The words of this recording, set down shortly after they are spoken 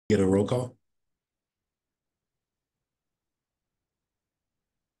Get a roll call?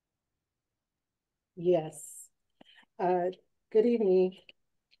 Yes. Uh, Good evening.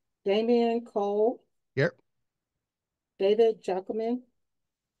 Damian Cole, Here. David Jacquemin,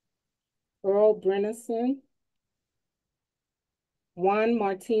 Earl Brennison, Juan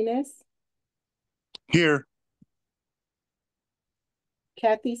Martinez, Here.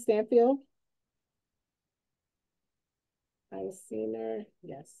 Kathy Stanfield. I've seen her.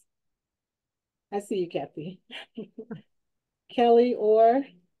 Yes. I see you, Kathy. Kelly Orr,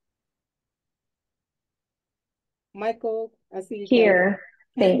 Michael. I see you, Kelly. Here.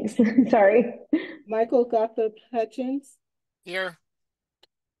 Thanks. Sorry. Michael Gothard Hutchins, Here.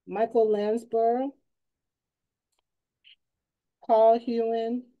 Michael Lansborough, Paul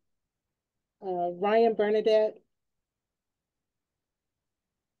Hewen, Ryan Bernadette.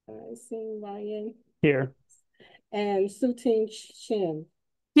 I see Ryan. Here. And Suting Shin.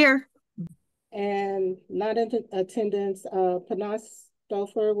 Here. And not in attendance, Panas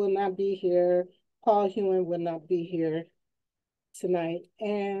Stouffer will not be here. Paul Hewen will not be here tonight.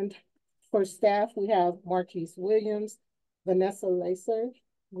 And for staff, we have Marquise Williams, Vanessa Lacer,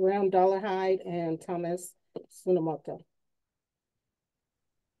 Graham Dollarhide, and Thomas Sunamoto.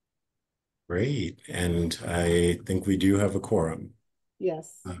 Great. And I think we do have a quorum.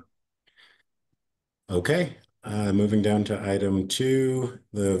 Yes. Okay. Moving down to item 2,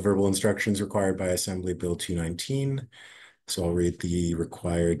 the verbal instructions required by Assembly Bill 219. So I'll read the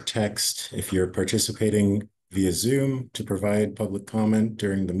required text. If you're participating via Zoom to provide public comment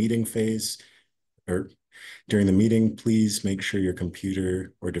during the meeting phase or during the meeting, please make sure your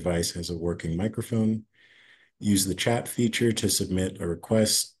computer or device has a working microphone. Use the chat feature to submit a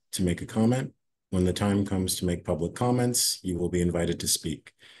request to make a comment. When the time comes to make public comments, you will be invited to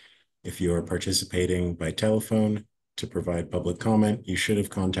speak. If you are participating by telephone to provide public comment, you should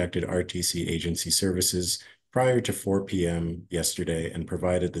have contacted RTC Agency Services prior to 4 p.m. yesterday and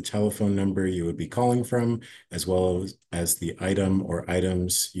provided the telephone number you would be calling from, as well as the item or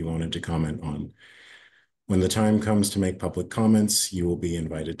items you wanted to comment on. When the time comes to make public comments, you will be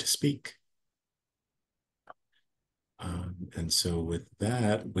invited to speak. And so with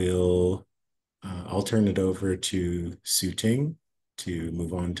that, I'll turn it over to Su Ting to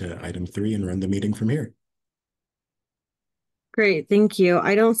move on to item 3 and run the meeting from here. Great, thank you.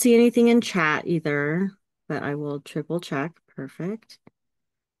 I don't see anything in chat either, but I will triple check. Perfect.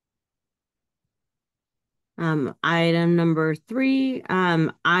 Item number 3,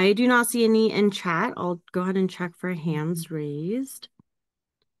 I do not see any in chat. I'll go ahead and check for hands raised.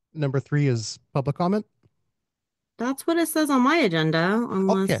 Number 3 is public comment. That's what it says on my agenda,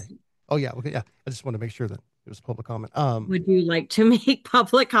 unless... Okay. Oh, yeah. Okay. Yeah. I just want to make sure that it was public comment. Would you like to make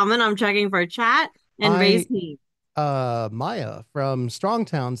public comment? I'm checking for chat and raise me. Maya from Strong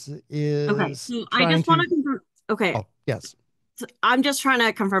Towns is Okay, so I trying just want to confirm. Okay. Oh, yes. So I'm just trying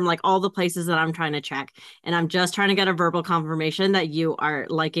to confirm like all the places that I'm trying to check, and I'm just trying to get a verbal confirmation that you are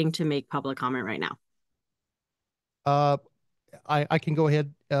liking to make public comment right now. I can go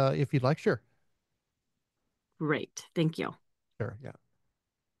ahead if you'd like. Sure. Great. Thank you. Sure. Yeah.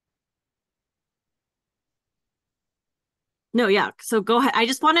 No, yeah. So go ahead. I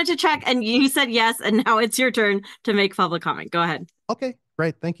just wanted to check, and you said yes, and now it's your turn to make public comment. Go ahead. Okay,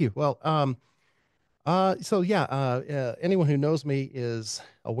 great. Thank you. Well, so yeah, anyone who knows me is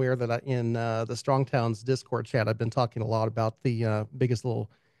aware that in the Strong Towns Discord chat, I've been talking a lot about the biggest little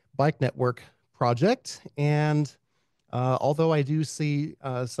bike network project. And although I do see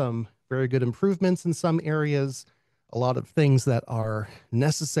some very good improvements in some areas, a lot of things that are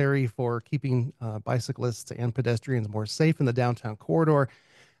necessary for keeping bicyclists and pedestrians more safe in the downtown corridor,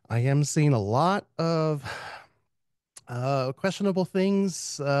 I am seeing a lot of questionable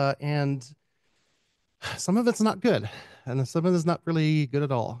things, and some of it's not good, and some of it's not really good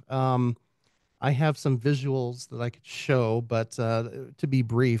at all. I have some visuals that I could show, but to be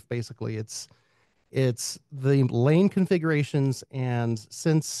brief, basically, it's the lane configurations, and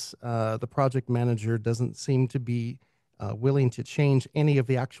since the project manager doesn't seem to be willing to change any of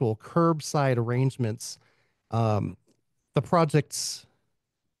the actual curbside arrangements, the project's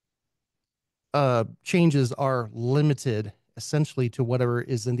changes are limited essentially to whatever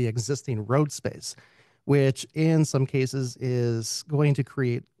is in the existing road space, which in some cases is going to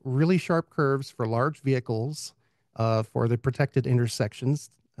create really sharp curves for large vehicles for the protected intersections,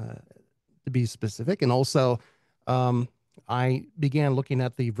 to be specific. And also, I began looking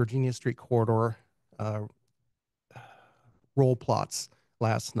at the Virginia Street corridor roll plots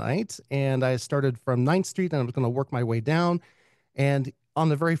last night, and I started from 9th Street and I was going to work my way down. And on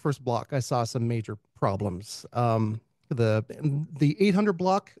the very first block, I saw some major problems. The 800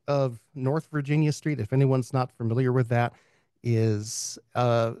 block of North Virginia Street, if anyone's not familiar with that, is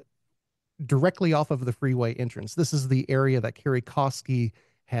directly off of the freeway entrance. This is the area that Kerry Koski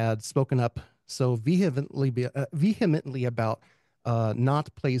had spoken up so vehemently about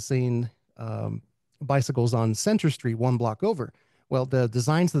not placing bicycles on Center Street 1 block over. Well, the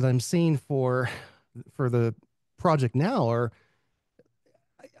designs that I'm seeing for the project now are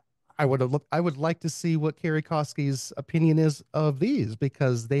I would like to see what Kerry Koski's opinion is of these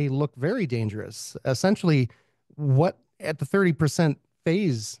because they look very dangerous. Essentially, what at the 30%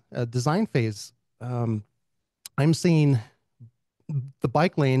 phase, design phase, um, I'm seeing the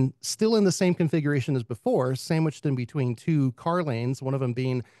bike lane still in the same configuration as before, sandwiched in between 2 car lanes, one of them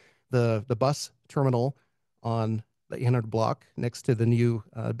being the bus terminal on the 800 block next to the new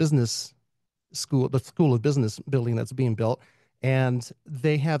business school, the School of Business building that's being built. And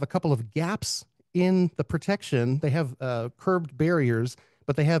they have a couple of gaps in the protection. They have curbed barriers,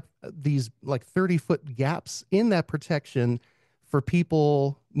 but they have these like 30-foot gaps in that protection for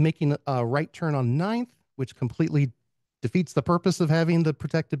people making a right turn on 9th, which completely defeats the purpose of having the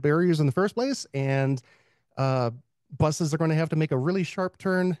protected barriers in the first place. And uh, buses are going to have to make a really sharp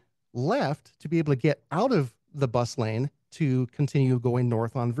turn left to be able to get out of the bus lane to continue going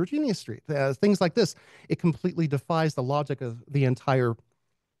north on Virginia Street. Things like this, it completely defies the logic of the entire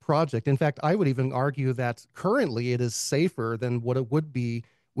project. In fact, I would even argue that currently it is safer than what it would be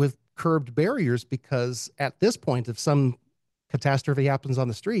with curbed barriers because at this point, if some catastrophe happens on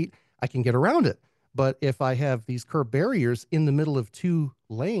the street, I can get around it. But if I have these curb barriers in the middle of 2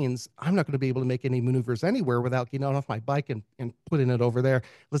 lanes, I'm not going to be able to make any maneuvers anywhere without getting off my bike and putting it over there.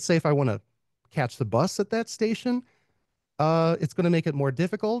 Let's say if I want to catch the bus at that station, it's going to make it more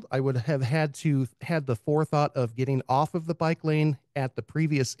difficult. I would have had the forethought of getting off of the bike lane at the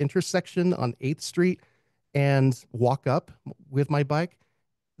previous intersection on 8th Street and walk up with my bike.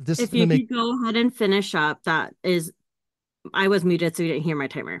 This is If going to you make could go ahead and finish up, that is, I was muted, so you didn't hear my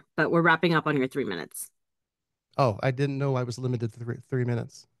timer, but we're wrapping up on your 3 minutes. Oh, I didn't know I was limited to 3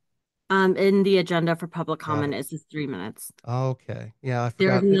 minutes. In the agenda for public Got comment, it. it says 3 minutes. Okay. Yeah, I There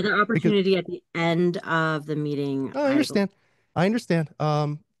is forgot another because opportunity at the end of the meeting, oh, I I believe. understand. I understand.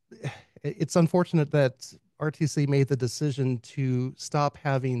 It's unfortunate that RTC made the decision to stop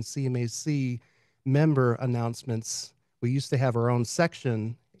having CMAC member announcements. We used to have our own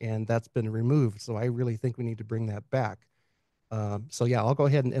section, and that's been removed. So I really think we need to bring that back. So yeah, I'll go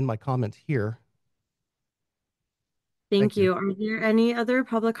ahead and end my comment here. Thank Thank you. you. Are there any other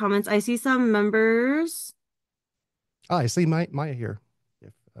public comments? I see some members. Oh, I see Maya here.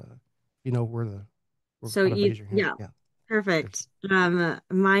 If you know So how to raise your hand. yeah, Yeah. perfect.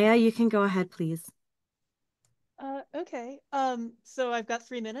 Maya, you can go ahead, please. Okay. So I've got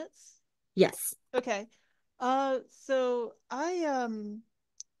 3 minutes. Yes. Okay. So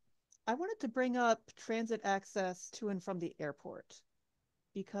I wanted to bring up transit access to and from the airport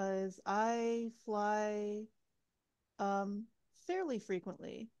because I fly fairly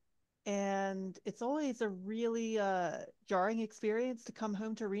frequently, and it's always a really jarring experience to come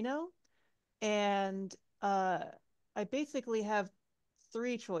home to Reno. And I basically have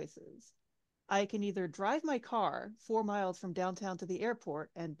 3 choices. I can either drive my car 4 miles from downtown to the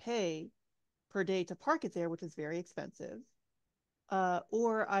airport and pay per day to park it there, which is very expensive.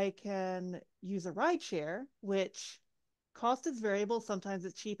 Or I can use a ride share, which cost is variable. Sometimes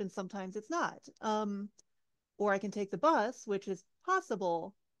it's cheap and sometimes it's not. Or I can take the bus, which is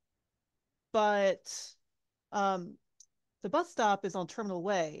possible, but um, the bus stop is on Terminal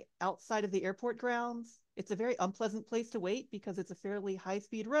Way outside of the airport grounds. It's a very unpleasant place to wait because it's a fairly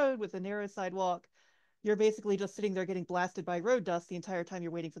high-speed road with a narrow sidewalk. You're basically just sitting there getting blasted by road dust the entire time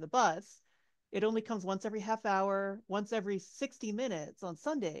you're waiting for the bus. It only comes once every half hour, once every 60 minutes on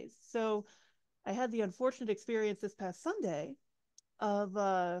Sundays. So I had the unfortunate experience this past Sunday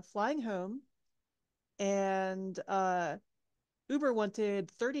of flying home, and Uber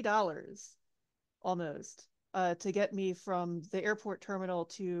wanted $30 almost to get me from the airport terminal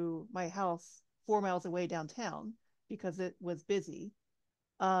to my house 4 miles away downtown because it was busy.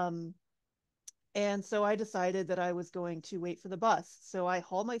 Um, and so I decided that I was going to wait for the bus. So I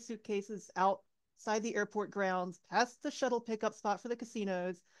haul my suitcases outside the airport grounds, past the shuttle pickup spot for the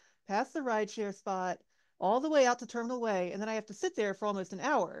casinos, past the rideshare spot, all the way out to Terminal Way. And then I have to sit there for almost an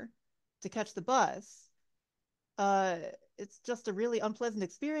hour to catch the bus. Uh, it's just a really unpleasant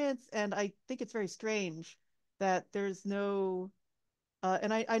experience. And I think it's very strange that there's no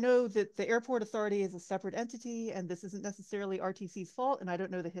and I know that the airport authority is a separate entity, and this isn't necessarily RTC's fault, and I don't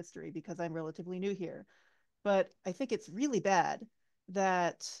know the history because I'm relatively new here. But I think it's really bad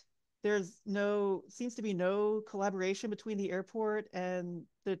that seems to be no collaboration between the airport and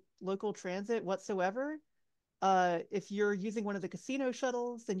the local transit whatsoever. If you're using one of the casino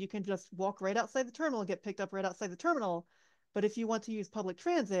shuttles, then you can just walk right outside the terminal and get picked up right outside the terminal. But if you want to use public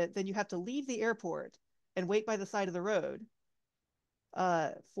transit, then you have to leave the airport and wait by the side of the road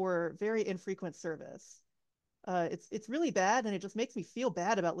for very infrequent service. It's really bad, and it just makes me feel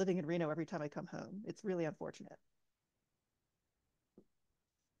bad about living in Reno every time I come home. It's really unfortunate.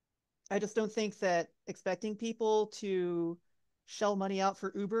 I just don't think that expecting people to shell money out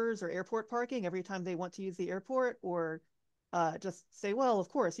for Ubers or airport parking every time they want to use the airport, or just say, well, of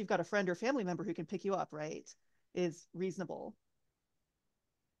course, you've got a friend or family member who can pick you up, right, is reasonable.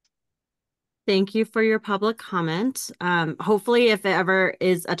 Thank you for your public comment. Hopefully, if it ever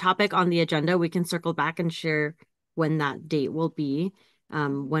is a topic on the agenda, we can circle back and share when that date will be,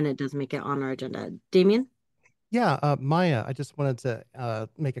 when it does make it on our agenda. Damien? Yeah, Maya, I just wanted to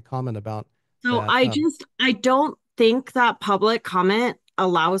make a comment about So that. I don't think that public comment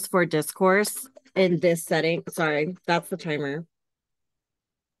allows for discourse in this setting. Sorry, that's the timer.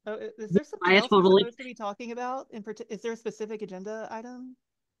 Oh, is there something else we're supposed to be talking about? Is there a specific agenda item?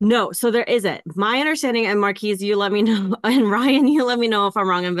 No, so there isn't. My understanding, and Marquise, you let me know, and Ryan, you let me know if I'm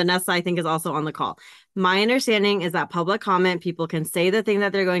wrong, and Vanessa, I think, is also on the call. My understanding is that public comment, people can say the thing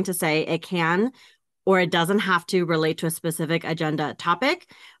that they're going to say. It can, or it doesn't have to relate to a specific agenda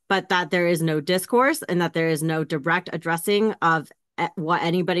topic, but that there is no discourse and that there is no direct addressing of what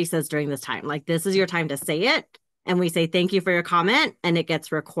anybody says during this time. Like, this is your time to say it. And we say, thank you for your comment, and it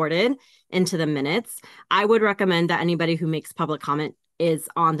gets recorded into the minutes. I would recommend that anybody who makes public comment is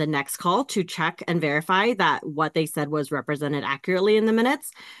on the next call to check and verify that what they said was represented accurately in the minutes.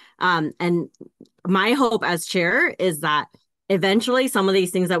 And my hope as chair is that eventually some of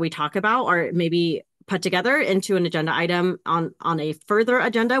these things that we talk about are maybe put together into an agenda item on a further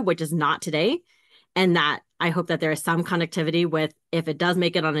agenda, which is not today. And that I hope that there is some connectivity with, if it does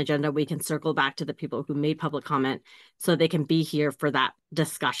make it on agenda, we can circle back to the people who made public comment so they can be here for that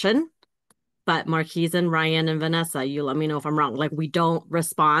discussion. But Marquise and Ryan and Vanessa, you let me know if I'm wrong. Like, we don't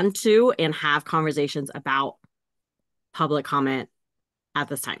respond to and have conversations about public comment at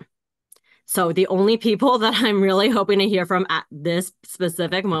this time. So the only people that I'm really hoping to hear from at this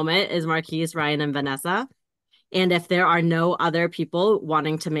specific moment is Marquise, Ryan, and Vanessa. And if there are no other people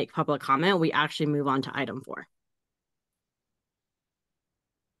wanting to make public comment, we actually move on to item 4.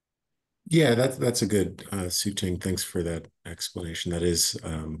 Yeah, that's a good Su-Ting. Thanks for that explanation. That is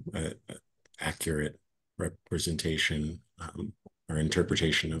accurate representation or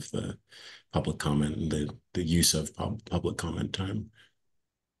interpretation of the public comment and the use of public comment time.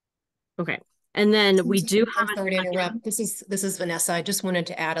 Okay. And then we do have. I'm sorry to interrupt. This is Vanessa. I just wanted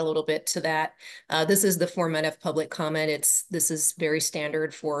to add a little bit to that. This is the format of public comment. This is very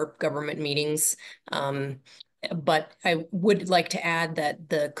standard for government meetings. But I would like to add that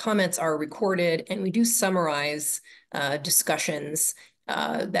the comments are recorded, and we do summarize discussions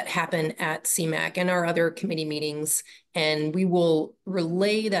that happen at CMAC and our other committee meetings, and we will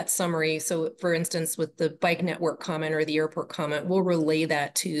relay that summary. So for instance, with the bike network comment or the airport comment, we'll relay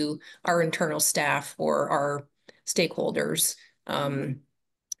that to our internal staff or our stakeholders.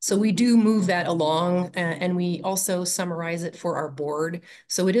 So we do move that along, and we also summarize it for our board.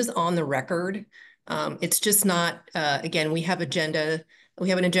 So it is on the record. It's just not, again, we have an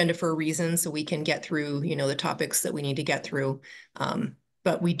agenda for a reason, so we can get through, the topics that we need to get through.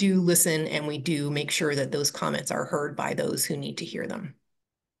 But we do listen, and we do make sure that those comments are heard by those who need to hear them.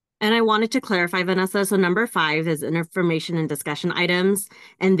 And I wanted to clarify, Vanessa, so number 5 is information and discussion items,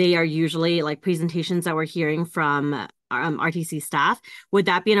 and they are usually like presentations that we're hearing from RTC staff. Would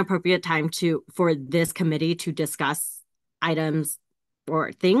that be an appropriate time for this committee to discuss items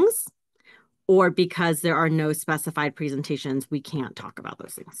or things? Or because there are no specified presentations, we can't talk about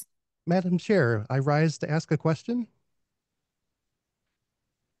those things? Madam Chair, I rise to ask a question.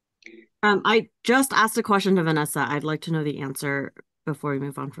 I just asked a question to Vanessa. I'd like to know the answer before we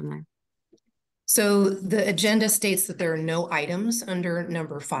move on from there. So the agenda states that there are no items under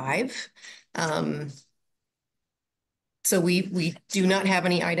number 5. So we do not have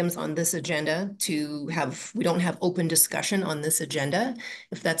any items on this agenda we don't have open discussion on this agenda.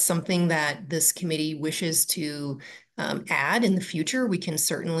 If that's something that this committee wishes to add in the future, we can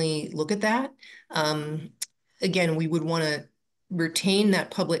certainly look at that. Again, we would want to retain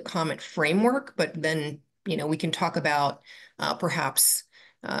that public comment framework, but then, we can talk about perhaps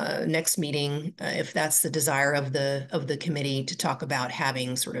next meeting, if that's the desire of the committee, to talk about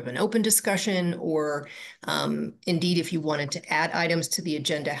having sort of an open discussion, or indeed, if you wanted to add items to the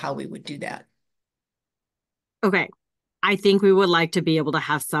agenda, how we would do that. Okay. I think we would like to be able to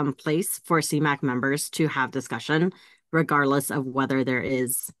have some place for CMAC members to have discussion, regardless of whether there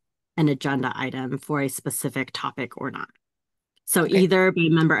is an agenda item for a specific topic or not. So Okay. either by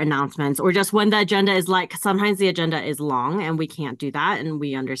member announcements or just when the agenda is like, sometimes the agenda is long and we can't do that and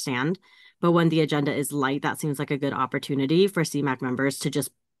we understand. But when the agenda is light, that seems like a good opportunity for CMAC members to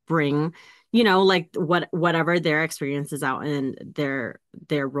just bring, like whatever their experience is out in their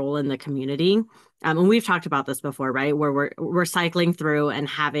role in the community. And we've talked about this before, right? Where we're cycling through and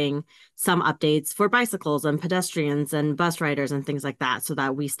having some updates for bicycles and pedestrians and bus riders and things like that, so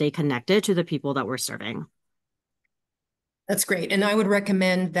that we stay connected to the people that we're serving. That's great. And I would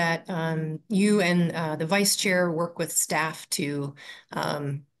recommend that you and the vice chair work with staff to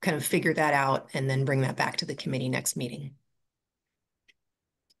kind of figure that out and then bring that back to the committee next meeting.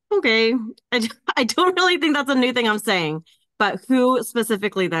 Okay. I don't really think that's a new thing I'm saying, but who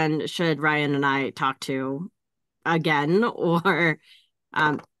specifically then should Ryan and I talk to again, or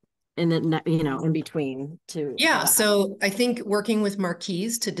in the, in between to Yeah, so I think working with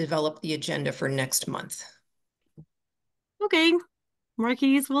Marquise to develop the agenda for next month. Okay,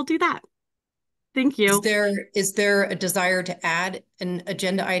 Marquise, we'll do that. Thank you. Is there a desire to add an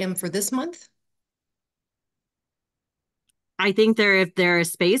agenda item for this month? I think if there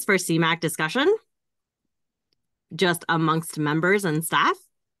is space for CMAC discussion, just amongst members and staff,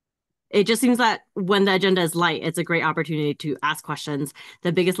 it just seems that when the agenda is light, it's a great opportunity to ask questions.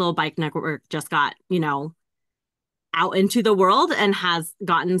 The Biggest Little Bike Network just got, out into the world and has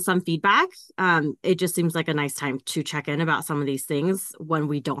gotten some feedback. It just seems like a nice time to check in about some of these things when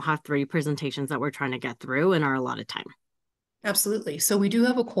we don't have 3 presentations that we're trying to get through in our allotted time. Absolutely. So we do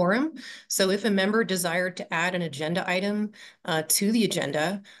have a quorum. So if a member desired to add an agenda item to the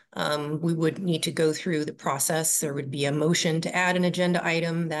agenda, we would need to go through the process. There would be a motion to add an agenda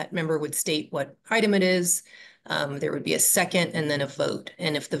item. That member would state what item it is. There would be a second and then a vote.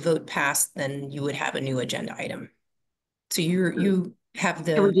 And if the vote passed, then you would have a new agenda item. So you have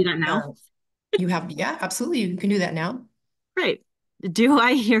the— Can we do that now? Yeah, absolutely. You can do that now. Great. Do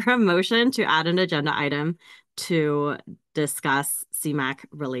I hear a motion to add an agenda item to discuss CMAC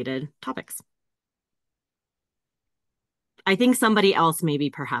related topics? I think somebody else, maybe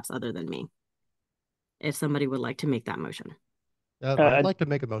perhaps other than me, if somebody would like to make that motion. I'd like to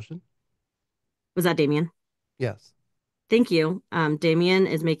make a motion. Was that Damien? Yes. Thank you. Damien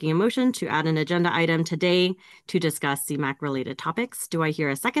is making a motion to add an agenda item today to discuss CMAC related topics. Do I hear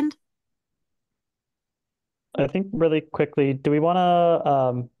a second? I think really quickly, do we want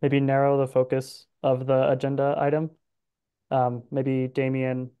to maybe narrow the focus of the agenda item? Maybe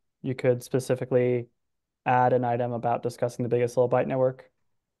Damien, you could specifically add an item about discussing the Biggest Little Bike Network.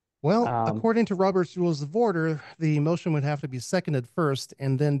 Well, according to Robert's Rules of Order, the motion would have to be seconded first,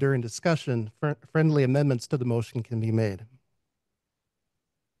 and then during discussion, friendly amendments to the motion can be made.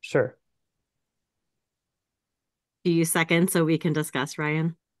 Sure. Do you second so we can discuss,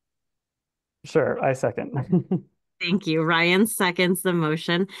 Ryan? Sure, I second. Thank you. Ryan seconds the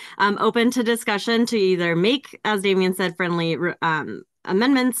motion. Open to discussion to either make, as Damien said, friendly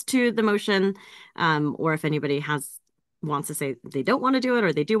amendments to the motion, or if anybody wants to say they don't want to do it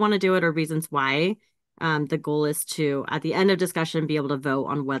or they do want to do it, or reasons why. The goal is to, at the end of discussion, be able to vote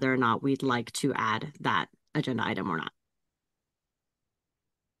on whether or not we'd like to add that agenda item or not.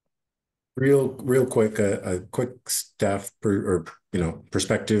 Real quick, a quick staff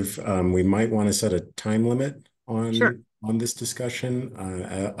perspective. We might want to set a time limit on this discussion.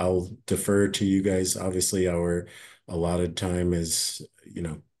 I'll defer to you guys. Obviously, our allotted time is,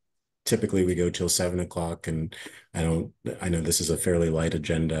 typically we go till 7 o'clock, and I know this is a fairly light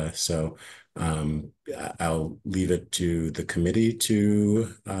agenda, so I'll leave it to the committee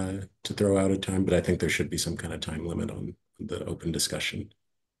to throw out a time, but I think there should be some kind of time limit on the open discussion.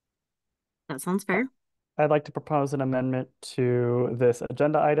 That sounds fair. I'd like to propose an amendment to this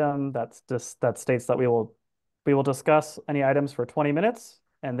agenda item that states that we will discuss any items for 20 minutes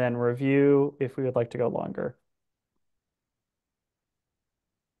and then review if we would like to go longer.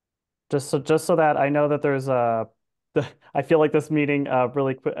 Just so that I know that there's I feel like this meeting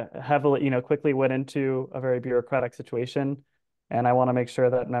really quickly went into a very bureaucratic situation, and I want to make sure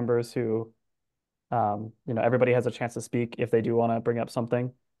that members who everybody has a chance to speak if they do want to bring up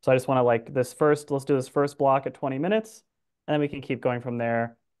something. So I just want to let's do this first block at 20 minutes, and then we can keep going from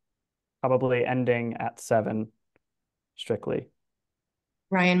there, probably ending at 7 strictly.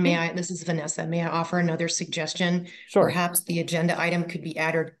 Ryan, this is Vanessa, may I offer another suggestion? Sure. Perhaps the agenda item could be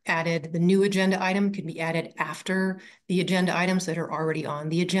added, the new agenda item could be added after the agenda items that are already on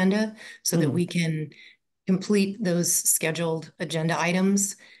the agenda, so that we can complete those scheduled agenda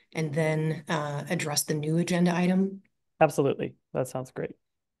items and then address the new agenda item. Absolutely. That sounds great.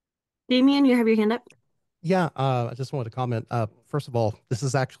 Damien, you have your hand up. Yeah, I just wanted to comment. First of all, this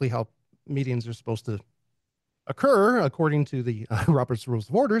is actually how meetings are supposed to occur according to the Robert's Rules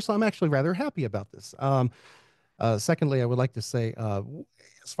of Order. So I'm actually rather happy about this. Secondly, I would like to say,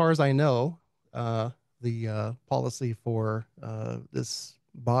 as far as I know, the policy for this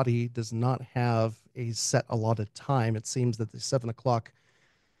body does not have a set allotted time. It seems that the 7 o'clock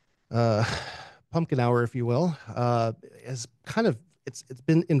uh, pumpkin hour, if you will, is kind of it's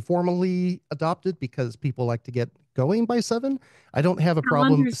been informally adopted because people like to get going by 7. I don't have a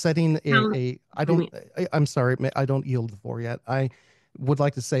problem Calendars setting count. I'm sorry, I don't yield the floor yet. I would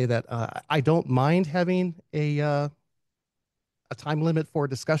like to say that I don't mind having a time limit for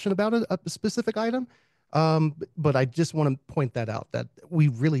discussion about a specific item. But I just want to point that out, that we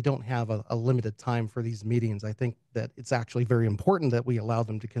really don't have a limited time for these meetings. I think that it's actually very important that we allow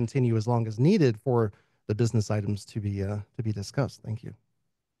them to continue as long as needed for the business items to be discussed. Thank you.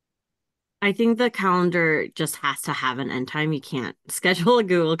 I think the calendar just has to have an end time. You can't schedule a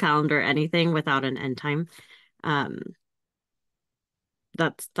Google Calendar or anything without an end time. Um,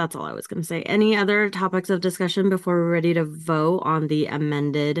 that's all I was going to say. Any other topics of discussion before we're ready to vote on the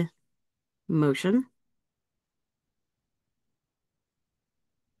amended motion?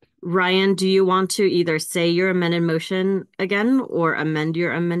 Ryan, do you want to either say your amended motion again or amend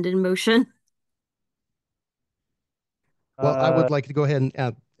your amended motion? Well, I would like to go ahead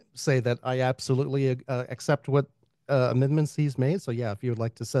and say that I absolutely accept what amendments he's made. So yeah, if you would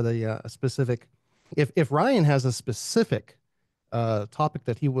like to set a specific, if Ryan has a specific topic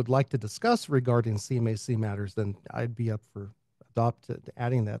that he would like to discuss regarding CMAC matters, then I'd be up for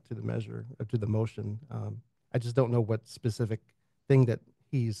adding that to the measure, to the motion. I just don't know what specific thing that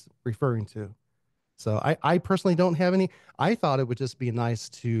he's referring to. So I personally don't have any. I thought it would just be nice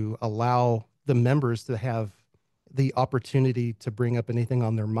to allow the members to have the opportunity to bring up anything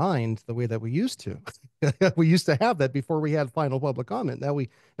on their mind the way that we used to. We used to have that before we had final public comment. Now we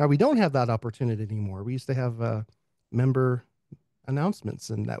don't have that opportunity anymore. We used to have member announcements,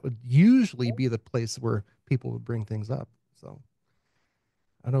 and that would usually be the place where people would bring things up. So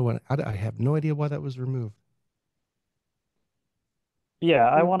I don't know I have no idea why that was removed.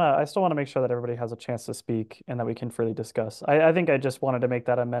 Yeah, I still want to make sure that everybody has a chance to speak and that we can freely discuss. I think I just wanted to make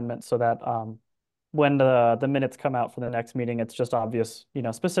that amendment so that when the minutes come out for the next meeting, it's just obvious,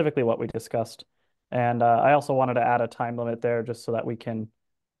 specifically what we discussed. And I also wanted to add a time limit there just so that we can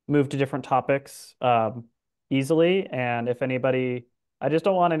move to different topics easily. And if anybody, I just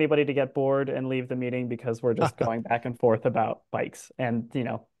don't want anybody to get bored and leave the meeting because we're just going back and forth about bikes. And,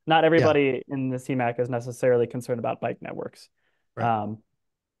 not everybody in the CMAC is necessarily concerned about bike networks. Right.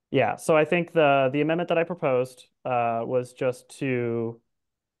 Yeah, so I think the amendment that I proposed was just to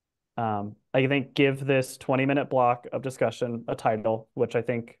I think give this 20-minute block of discussion a title, which I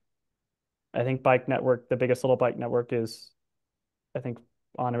think bike network, the biggest little bike network, is I think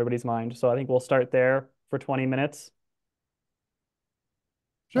on everybody's mind. So I think we'll start there for 20 minutes.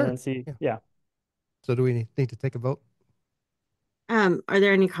 Sure. And then see. Yeah. So do we need to take a vote? Are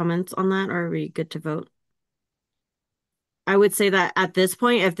there any comments on that, or are we good to vote? I would say that at this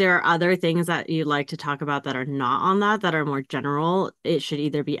point, if there are other things that you'd like to talk about that are not on that are more general, it should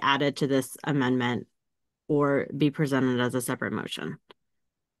either be added to this amendment or be presented as a separate motion.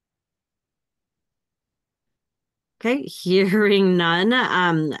 Okay, hearing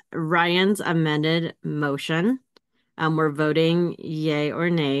none, Ryan's amended motion. We're voting yay or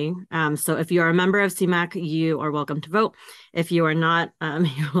nay. So if you are a member of CMAC, you are welcome to vote. If you are not,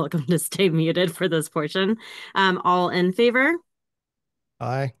 you're welcome to stay muted for this portion. All in favor?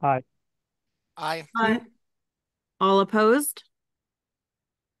 Aye. Aye. Aye. Aye. All opposed?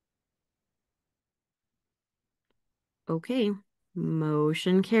 Okay,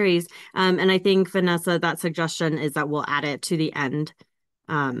 motion carries. And I think, Vanessa, that suggestion is that we'll add it to the end,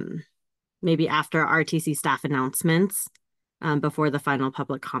 maybe after RTC staff announcements, before the final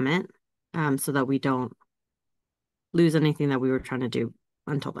public comment, so that we don't lose anything that we were trying to do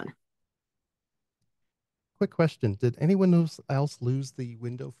until then. Quick question. Did anyone else lose the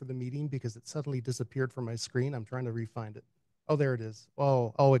window for the meeting because it suddenly disappeared from my screen? I'm trying to re-find it. Oh, there it is.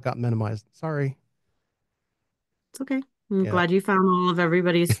 Oh, it got minimized. Sorry. It's okay. I'm glad you found all of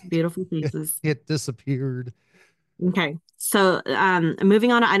everybody's beautiful faces. It disappeared. Okay. So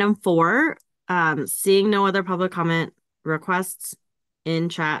moving on to item 4, seeing no other public comment requests in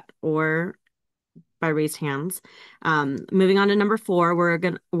chat or by raised hands. Moving on to number 4,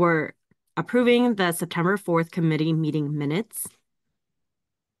 we're approving the September 4th committee meeting minutes.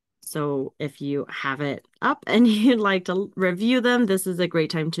 So if you have it up and you'd like to review them, this is a great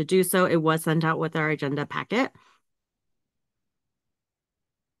time to do so. It was sent out with our agenda packet.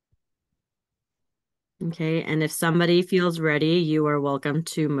 Okay, and if somebody feels ready, you are welcome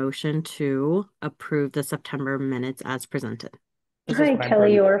to motion to approve the September minutes as presented. This is Hi, Ryan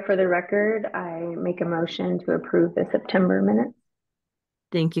Kelly Burnett. Orr for the record. I make a motion to approve the September minutes.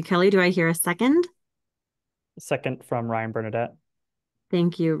 Thank you, Kelly. Do I hear a second? Second from Ryan Bernadette.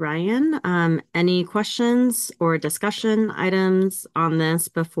 Thank you, Ryan. Any questions or discussion items on this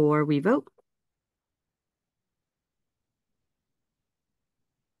before we vote?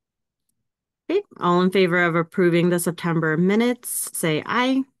 Okay, all in favor of approving the September minutes, say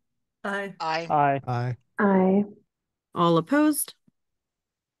aye. Aye. Aye. Aye. Aye. All opposed?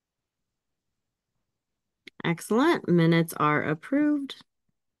 Excellent. Minutes are approved.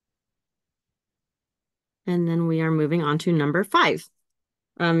 And then we are moving on to number 5.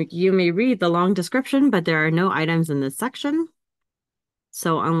 You may read the long description, but there are no items in this section.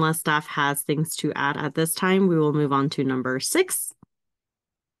 So unless staff has things to add at this time, we will move on to number 6.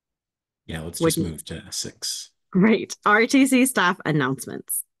 Yeah, let's Which just is- move to 6. Great. RTC staff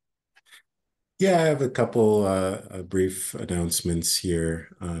announcements. Yeah, I have a couple brief announcements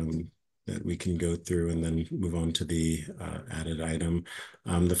here that we can go through and then move on to the added item.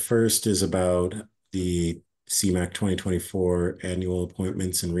 The first is about the CMAC 2024 annual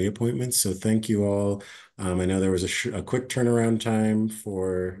appointments and reappointments. So thank you all. I know there was a quick turnaround time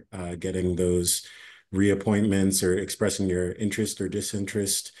for getting those reappointments or expressing your interest or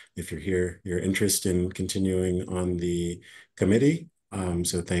disinterest. If you're here, your interest in continuing on the committee.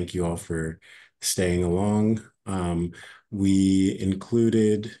 So thank you all for staying along. We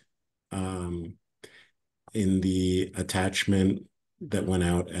included in the attachment that went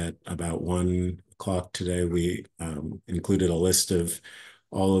out at about 1 o'clock today, we included a list of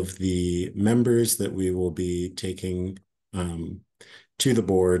all of the members that we will be taking to the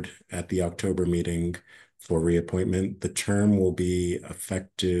board at the October meeting for reappointment. The term will be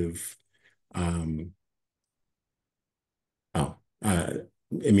effective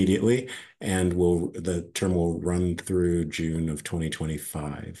immediately, and the term will run through June of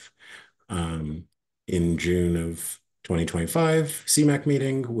 2025. In June of 2025, CMAC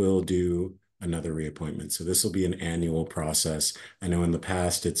meeting, we'll do another reappointment. So this will be an annual process. I know in the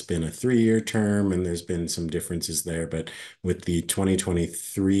past it's been a 3-year term and there's been some differences there, but with the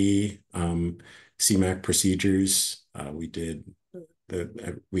 2023 CMAC procedures, we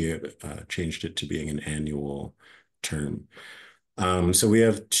changed it to being an annual term. So we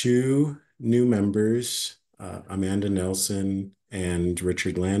have 2 new members, Amanda Nelson and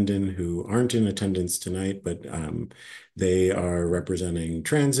Richard Landon, who aren't in attendance tonight, but they are representing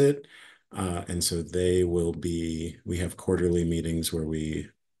transit. And so we have quarterly meetings where we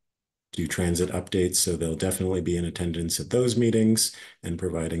do transit updates. So they'll definitely be in attendance at those meetings and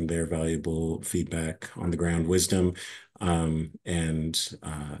providing their valuable feedback on the ground wisdom. And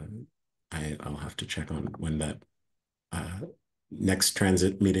I'll have to check on when that next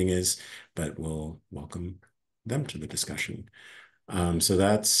transit meeting is, but we'll welcome them to the discussion. So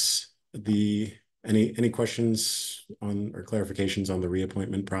that's any questions on or clarifications on the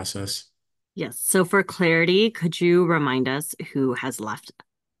reappointment process? Yes. So for clarity, could you remind us who has left?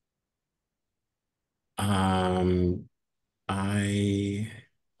 I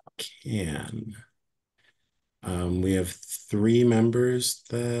can. We have 3 members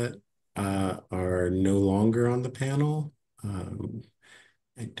that are no longer on the panel.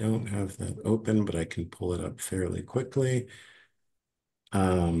 I don't have that open, but I can pull it up fairly quickly.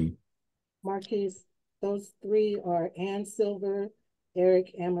 Marquise, those 3 are Ann Silver,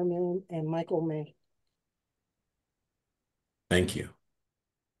 Eric Ammerman, and Michael May. Thank you.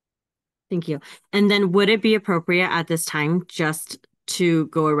 Thank you. And then would it be appropriate at this time just to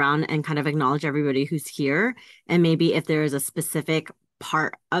go around and kind of acknowledge everybody who's here? And maybe if there is a specific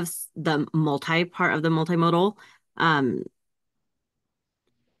part of the multimodal,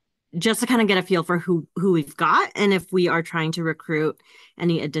 just to kind of get a feel for who we've got, and if we are trying to recruit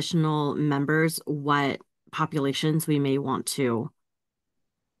any additional members, what populations we may want to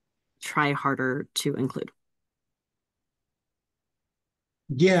try harder to include.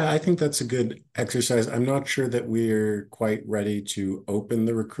 Yeah, I think that's a good exercise. I'm not sure that we're quite ready to open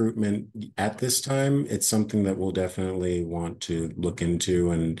the recruitment at this time. It's something that we'll definitely want to look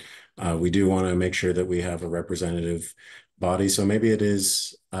into, and we do want to make sure that we have a representative body. So maybe it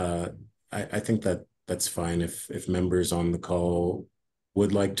is, I think that's fine if members on the call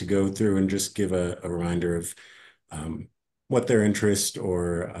would like to go through and just give a reminder of what their interest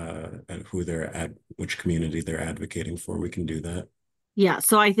or and which community they're advocating for. We can do that. Yeah,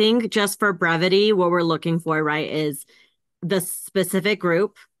 so I think just for brevity, what we're looking for, right, is the specific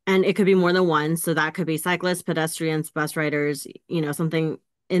group, and it could be more than one. So that could be cyclists, pedestrians, bus riders, something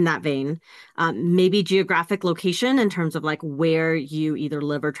in that vein. Maybe geographic location in terms of like where you either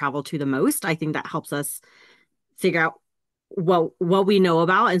live or travel to the most. I think that helps us figure out what we know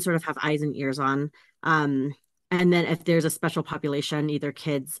about and sort of have eyes and ears on. And then if there's a special population, either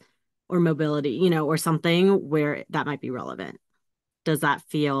kids or mobility, you know, or something where that might be relevant. Does that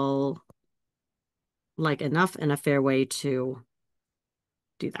feel like enough and a fair way to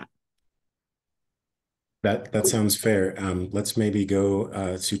do that? That sounds fair. Let's maybe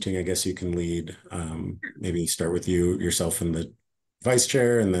go, Suting, I guess you can lead. Maybe start with yourself and the vice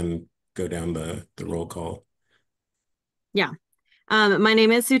chair, and then go down the roll call. Yeah. My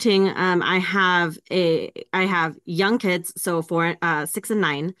name is Suting. I have young kids, so 6 and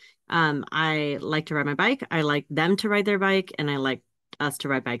 9. I like to ride my bike. I like them to ride their bike, and I like us to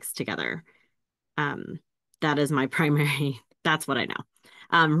ride bikes together. That is my primary. That's what I know.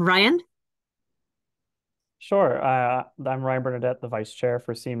 Ryan? Sure. I'm Ryan Bernadette, the vice chair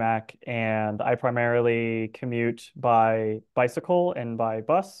for CMAC, and I primarily commute by bicycle and by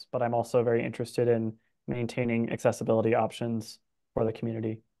bus, but I'm also very interested in maintaining accessibility options for the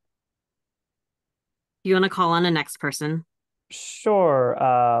community. You want to call on a next person? Sure.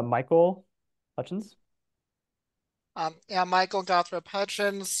 Michael Hutchins. Yeah, Michael Gothrop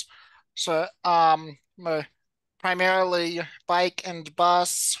Hutchins. So, primarily bike and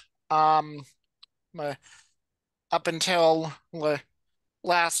bus. Up until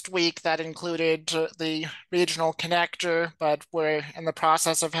last week, that included the regional connector, but we're in the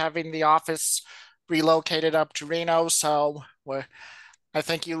process of having the office relocated up to Reno. So I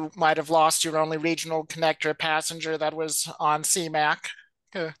think you might have lost your only regional connector passenger that was on CMAC.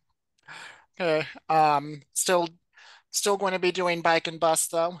 Still going to be doing bike and bus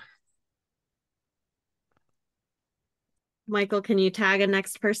though. Michael, can you tag a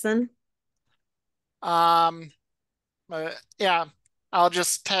next person? Yeah, I'll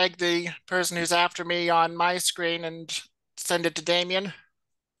just tag the person who's after me on my screen and send it to Damien.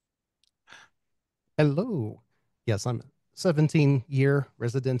 Hello. Yes, I'm a 17-year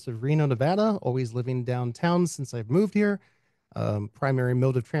resident of Reno, Nevada, always living downtown since I've moved here. Primary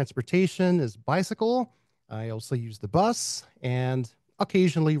mode of transportation is bicycle. I also use the bus and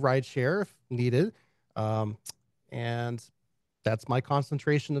occasionally ride share if needed. And that's my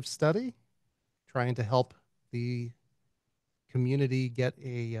concentration of study, trying to help the community get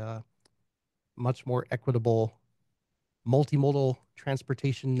a much more equitable multimodal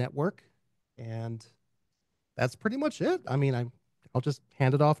transportation network. And that's pretty much it. I mean, I'll just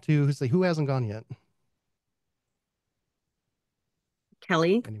hand it off to who hasn't gone yet.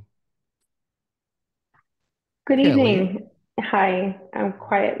 Kelly? Good Kelly. evening. Hi, I'm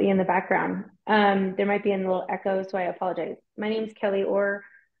quietly in the background. There might be a little echo, so I apologize. My name is Kelly Orr.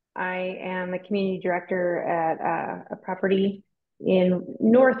 I am the community director at a property in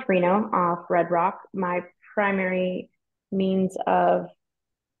North Reno off Red Rock. My primary means of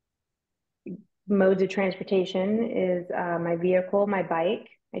modes of transportation is my vehicle, my bike.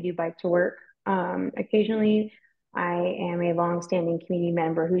 I do bike to work. Occasionally, I am a longstanding community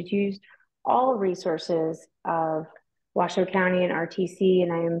member who's used all resources of Washoe County and RTC,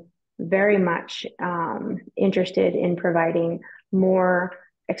 and I am very much interested in providing more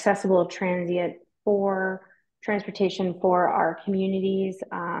accessible transient for transportation for our communities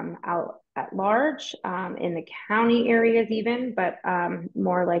out at large, in the county areas even, but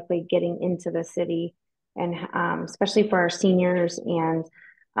more likely getting into the city, and especially for our seniors and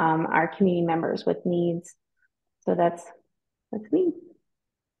our community members with needs. So that's me.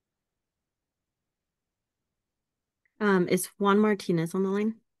 Is Juan Martinez on the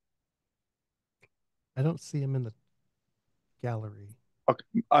line? I don't see him in the gallery.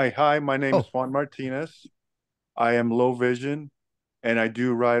 Okay. Hi, my name is Oh. Juan Martinez. I am low vision and I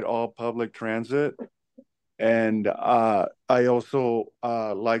do ride all public transit. And I also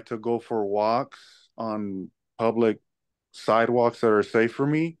like to go for walks on public sidewalks that are safe for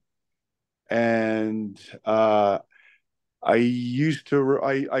me. And I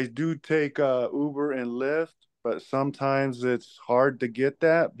do take Uber and Lyft, but sometimes it's hard to get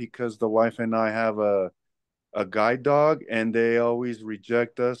that because the wife and I have a guide dog and they always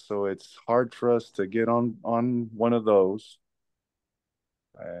reject us, so it's hard for us to get on one of those.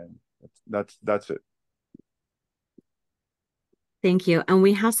 And that's it. Thank you. And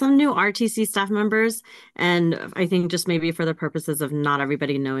we have some new RTC staff members, and I think just maybe for the purposes of not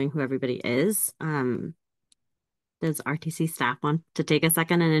everybody knowing who everybody is, does RTC staff want to take a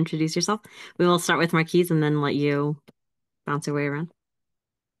second and introduce yourself? We will start with Marquise and then let you bounce your way around.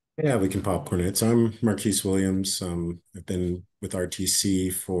 Yeah, we can popcorn it. So I'm Marquise Williams. I've been with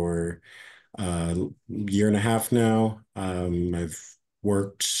RTC for a year and a half now. I've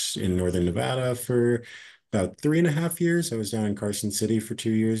worked in Northern Nevada for about 3.5 years. I was down in Carson City for 2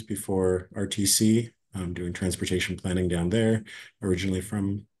 years before RTC, doing transportation planning down there. Originally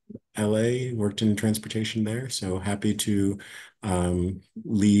from LA, worked in transportation there. So happy to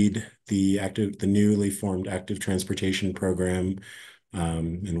lead the newly formed active transportation program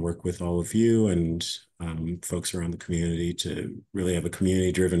and work with all of you and folks around the community to really have a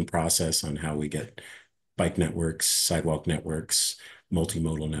community-driven process on how we get bike networks, sidewalk networks,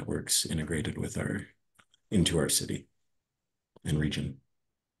 multimodal networks integrated into our city and region.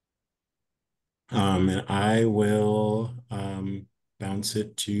 And I will bounce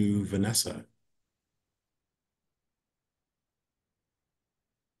it to Vanessa.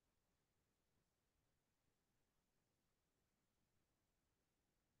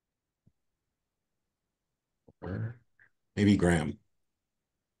 Or maybe Graham.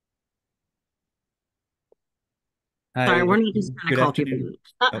 Sorry, Hi, we're not just going good to call people. afternoon.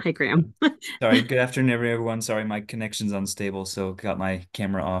 Oh, Hi, Graham. sorry, good afternoon, everyone. Sorry, my connection's unstable, so got my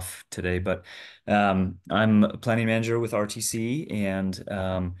camera off today. But I'm a planning manager with RTC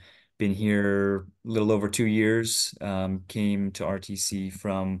and been here a little over 2 years. Came to RTC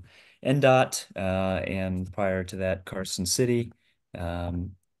from NDOT and prior to that, Carson City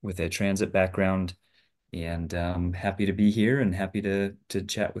with a transit background. And happy to be here and happy to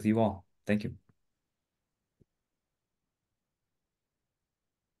chat with you all. Thank you.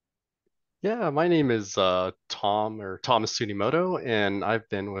 Yeah, my name is Thomas Sunimoto, and I've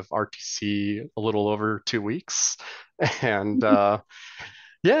been with RTC a little over 2 weeks. And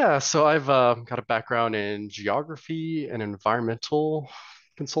yeah, so I've got a background in geography and environmental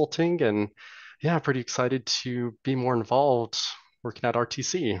consulting, and yeah, pretty excited to be more involved working at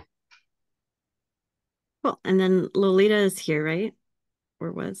RTC. Cool. And then Lolita is here, right?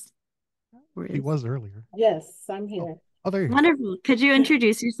 Or was? Or He is? was earlier. Yes, I'm here. Oh, there you go. Wonderful. Could you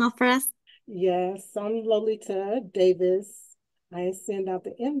introduce yourself for us? Yes, I'm Lolita Davis. I send out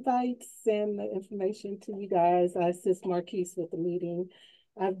the invites and the information to you guys. I assist Marquise with the meeting.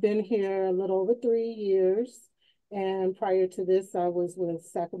 I've been here a little over 3 years. And prior to this, I was with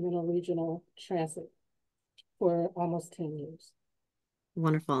Sacramento Regional Transit for almost 10 years.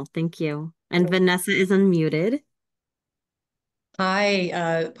 Wonderful. Thank you. And Vanessa is unmuted. Hi,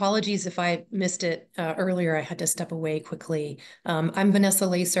 apologies if I missed it earlier. I had to step away quickly. I'm Vanessa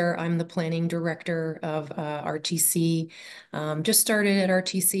Lacer. I'm the planning director of RTC. Just started at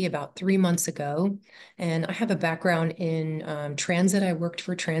RTC about 3 months ago, and I have a background in transit. I worked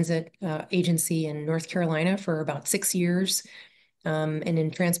for a transit agency in North Carolina for about 6 years. And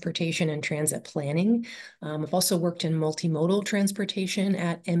in transportation and transit planning. I've also worked in multimodal transportation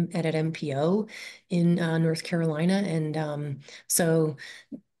at an MPO in North Carolina. And so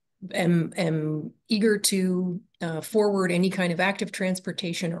am eager to forward any kind of active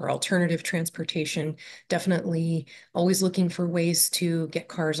transportation or alternative transportation. Definitely always looking for ways to get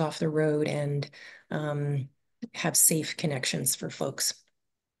cars off the road and have safe connections for folks.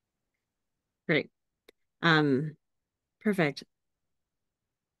 Great. Perfect.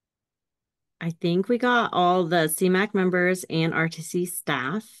 I think we got all the CMAC members and RTC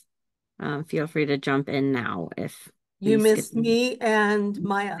staff. Feel free to jump in now if you missed me and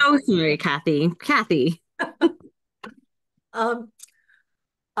Maya. Oh, sorry, Kathy.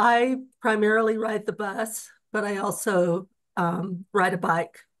 I primarily ride the bus, but I also ride a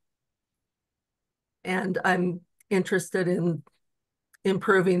bike. And I'm interested in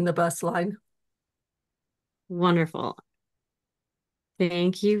improving the bus line. Wonderful.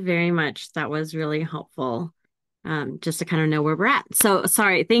 Thank you very much. That was really helpful, just to kind of know where we're at. So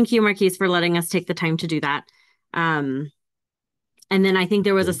sorry. Thank you, Marquise, for letting us take the time to do that. And then I think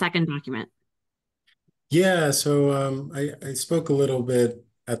there was a second document. Yeah, so I spoke a little bit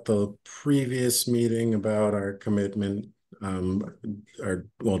at the previous meeting about our commitment,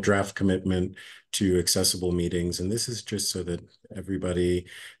 draft commitment to accessible meetings. And this is just so that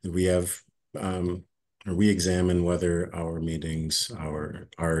we have or we examine whether our meetings are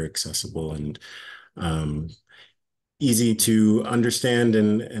accessible and easy to understand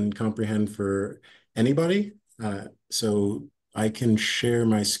and comprehend for anybody. So I can share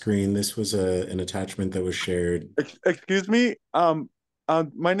my screen. This was an attachment that was shared. Excuse me.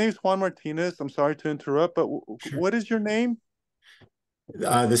 My name's Juan Martinez. I'm sorry to interrupt, but Sure. What is your name?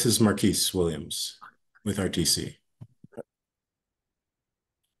 This is Marquise Williams with RTC.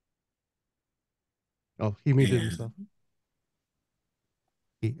 Oh, he muted himself.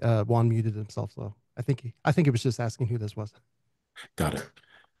 Juan muted himself, so I think he was just asking who this was. Got it.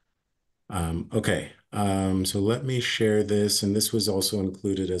 Okay, so let me share this, and this was also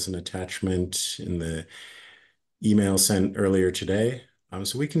included as an attachment in the email sent earlier today.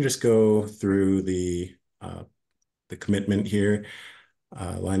 So we can just go through the commitment here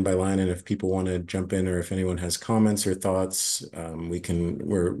line by line, and if people want to jump in or if anyone has comments or thoughts, we're going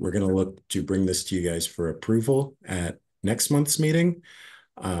to look to bring this to you guys for approval at next month's meeting.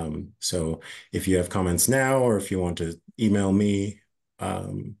 So if you have comments now, or if you want to email me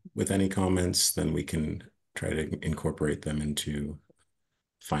with any comments, then we can try to incorporate them into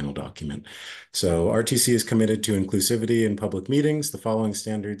final document. So RTC is committed to inclusivity in public meetings. The following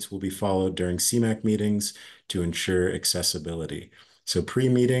standards will be followed during CMAC meetings to ensure accessibility. So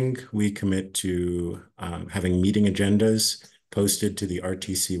pre-meeting, we commit to having meeting agendas posted to the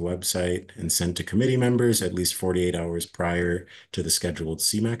RTC website and sent to committee members at least 48 hours prior to the scheduled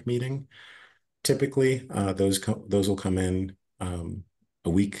CMAC meeting. Typically, those will come in a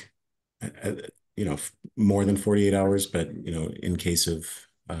week, more than 48 hours, but in case of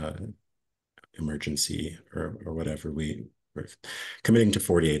emergency or whatever, we're committing to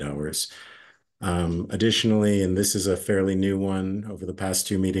 48 hours. Additionally, and this is a fairly new one over the past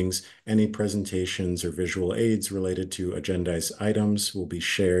 2 meetings, any presentations or visual aids related to agendized items will be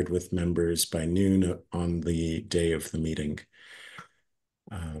shared with members by noon on the day of the meeting.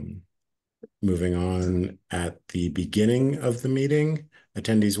 Moving on, at the beginning of the meeting,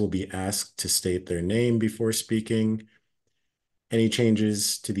 attendees will be asked to state their name before speaking. Any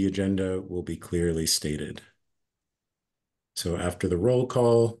changes to the agenda will be clearly stated. So after the roll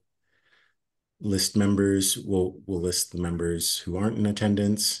call, members will list the members who aren't in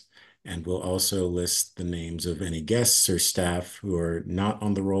attendance, and we'll also list the names of any guests or staff who are not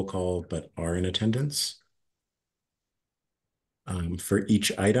on the roll call but are in attendance. For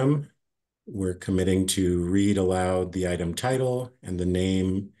each item, we're committing to read aloud the item title and the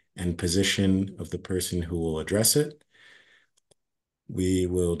name and position of the person who will address it. We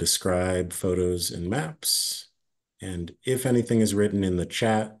will describe photos and maps, and if anything is written in the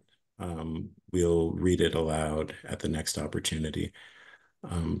chat, we'll read it aloud at the next opportunity.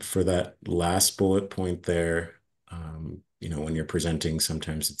 For that last bullet point there, when you're presenting,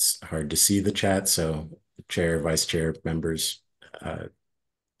 sometimes it's hard to see the chat, so the chair, vice chair, members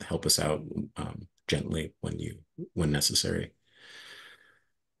help us out gently when necessary.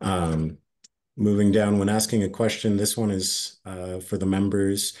 Moving down, when asking a question, this one is for the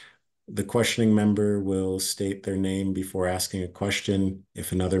members. The questioning member will state their name before asking a question.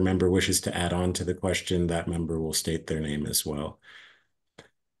 If another member wishes to add on to the question, that member will state their name as well.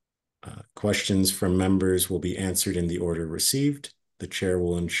 Questions from members will be answered in the order received. The chair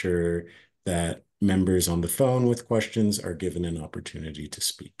will ensure that members on the phone with questions are given an opportunity to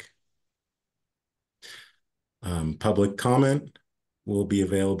speak. Public comment will be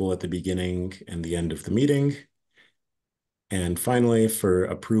available at the beginning and the end of the meeting. And finally, for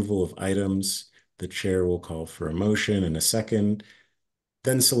approval of items, the chair will call for a motion and a second,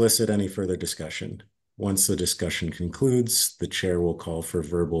 then solicit any further discussion. Once the discussion concludes, the chair will call for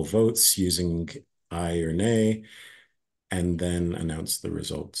verbal votes using aye or nay, and then announce the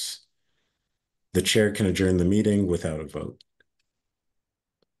results. The chair can adjourn the meeting without a vote.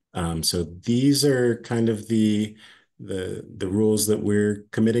 So these are kind of the rules that we're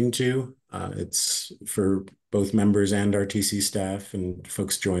committing to. It's for both members and RTC staff and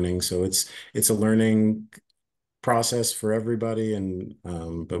folks joining. So it's a learning process for everybody, and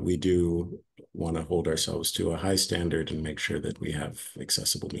but we do want to hold ourselves to a high standard and make sure that we have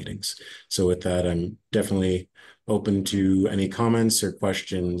accessible meetings. So with that, I'm definitely open to any comments or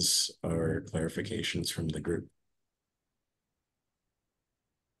questions or clarifications from the group.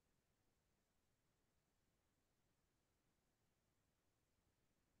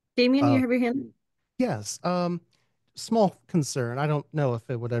 Damien, you have your hand? Yes. Small concern. I don't know if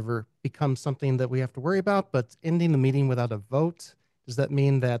it would ever become something that we have to worry about, but ending the meeting without a vote, does that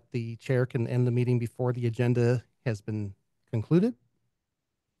mean that the chair can end the meeting before the agenda has been concluded?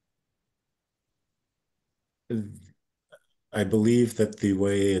 I believe that the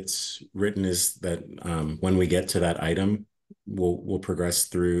way it's written is that when we get to that item, we'll progress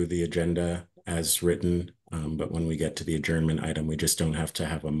through the agenda as written. But when we get to the adjournment item, we just don't have to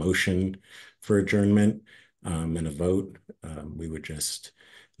have a motion for adjournment and a vote. We would just,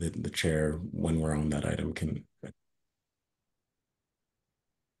 the chair, when we're on that item, can.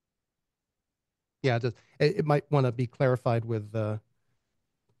 Yeah, it might want to be clarified with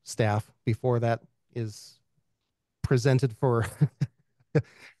staff before that is presented for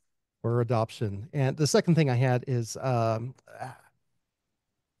for adoption. And the second thing I had is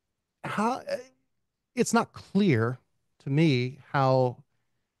how it's not clear to me how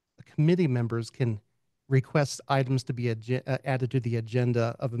committee members can request items to be added to the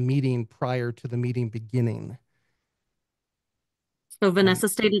agenda of a meeting prior to the meeting beginning. So Vanessa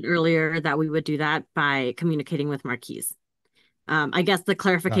stated earlier that we would do that by communicating with Marquise. I guess the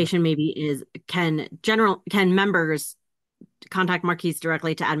clarification maybe is can members contact Marquise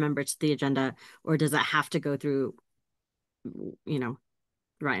directly to add members to the agenda, or does it have to go through,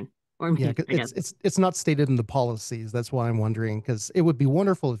 Ryan or me? Yeah, I guess it's not stated in the policies. That's why I'm wondering, because it would be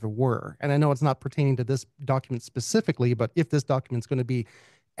wonderful if it were. And I know it's not pertaining to this document specifically, but if this document's going to be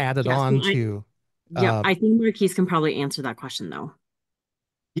added on to. I think Marquise can probably answer that question though.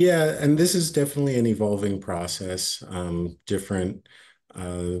 Yeah, and this is definitely an evolving process. Different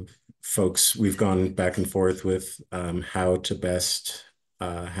folks, we've gone back and forth with how to best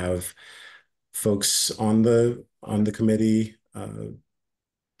have folks on the committee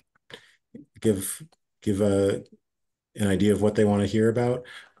give an idea of what they want to hear about.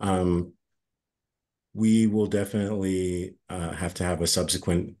 We will definitely have to have a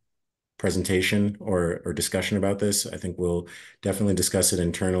subsequent presentation or discussion about this. I think we'll definitely discuss it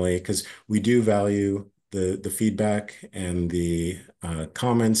internally because we do value the feedback and the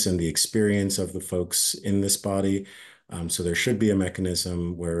comments and the experience of the folks in this body. So there should be a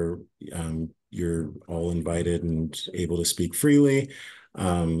mechanism where you're all invited and able to speak freely.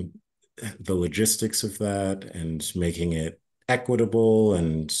 The logistics of that and making it equitable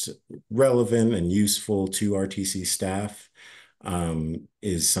and relevant and useful to RTC staff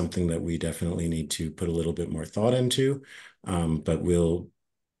is something that we definitely need to put a little bit more thought into. But we'll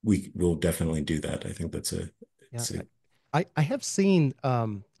definitely do that. I think that's I have seen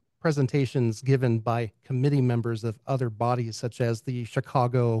presentations given by committee members of other bodies, such as the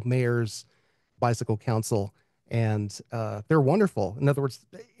Chicago Mayor's Bicycle Council, and they're wonderful. In other words,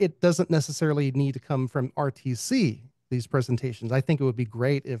 it doesn't necessarily need to come from RTC, these presentations. I think it would be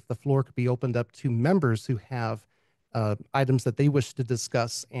great if the floor could be opened up to members who have items that they wish to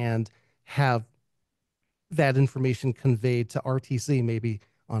discuss and have that information conveyed to RTC, maybe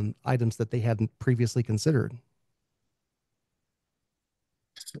on items that they hadn't previously considered.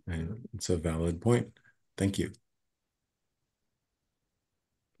 It's a valid point. Thank you.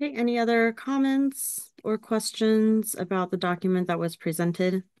 Okay, any other comments or questions about the document that was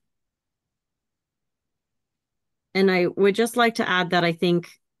presented? And I would just like to add that I think,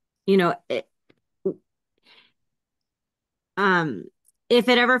 if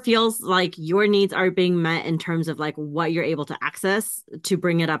it ever feels like your needs are being met in terms of like what you're able to access, to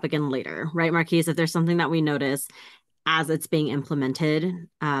bring it up again later, right, Marquise? If there's something that we notice as it's being implemented,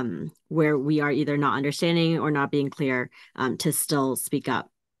 where we are either not understanding or not being clear, to still speak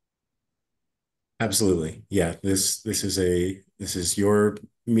up. Absolutely. Yeah, this is your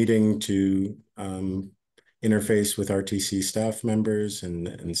meeting to interface with RTC staff members,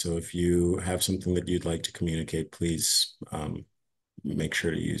 and so if you have something that you'd like to communicate, please make sure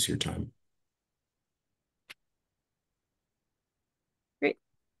to use your time. Great.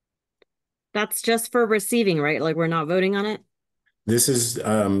 That's just for receiving, right? Like we're not voting on it? This is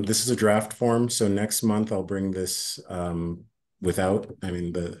a draft form, so next month I'll bring this without, I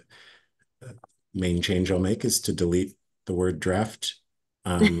mean, the main change I'll make is to delete the word draft.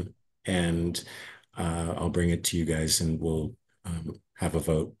 And I'll bring it to you guys and we'll have a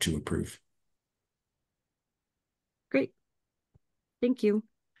vote to approve. Great. Thank you.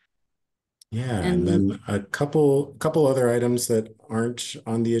 Yeah, and then a couple other items that aren't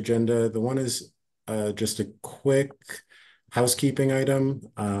on the agenda. The one is just a quick housekeeping item.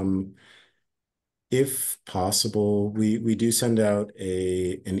 If possible, we do send out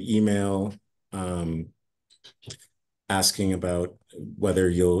an email asking about whether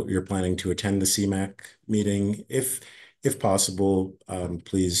you're planning to attend the CMAC meeting. If possible,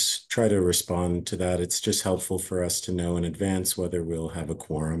 please try to respond to that. It's just helpful for us to know in advance whether we'll have a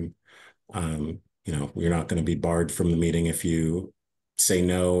quorum. You're not going to be barred from the meeting if you say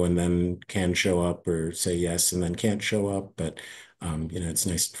no and then can show up, or say yes and then can't show up. But it's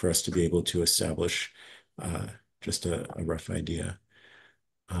nice for us to be able to establish just a rough idea.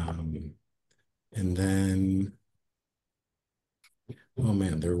 And then, oh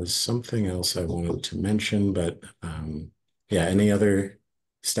man, there was something else I wanted to mention, but yeah, any other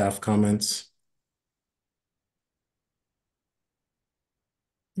staff comments?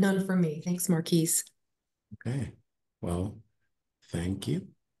 None from me. Thanks, Marquise. Okay, well, thank you.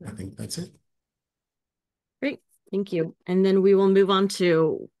 I think that's it. Great, thank you. And then we will move on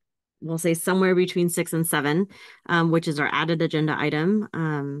to, we'll say somewhere between 6 and 7, which is our added agenda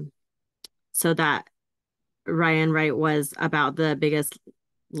item. So that Ryan Wright was about the biggest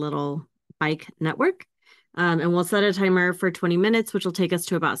little bike network. And we'll set a timer for 20 minutes, which will take us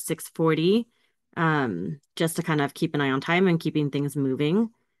to about 6:40, just to kind of keep an eye on time and keeping things moving.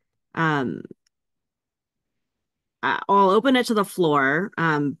 I'll open it to the floor.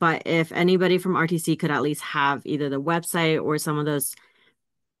 But if anybody from RTC could at least have either the website or some of those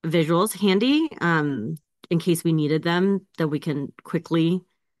visuals handy, in case we needed them, that we can quickly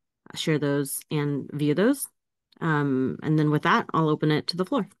share those and view those. And then with that, I'll open it to the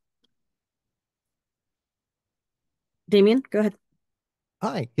floor. Damien, go ahead.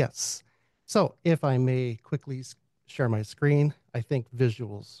 Hi, yes. So if I may quickly share my screen, I think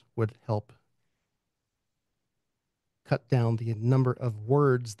visuals would help cut down the number of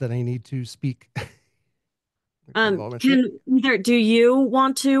words that I need to speak. Can either do you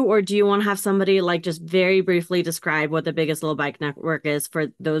want to, or do you want to have somebody like just very briefly describe what the biggest little bike network is for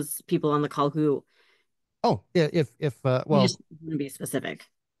those people on the call who? Oh, yeah, well, just want to be specific.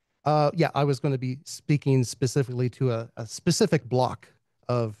 Yeah, I was going to be speaking specifically to a specific block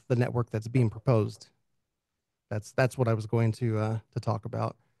of the network that's being proposed. That's what I was going to talk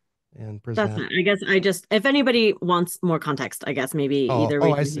about and present. That's it. I guess if anybody wants more context, I guess maybe either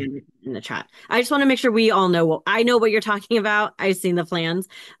raise your hand in the chat. I just want to make sure we all know I know what you're talking about. I've seen the plans,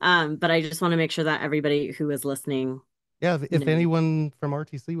 but I just want to make sure that everybody who is listening. Yeah, if anyone from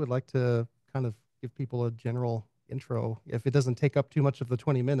RTC would like to kind of give people a general intro, if it doesn't take up too much of the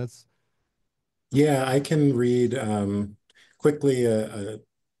 20 minutes. Yeah, I can read quickly a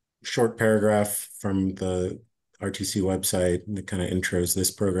short paragraph from the RTC website that kind of intros this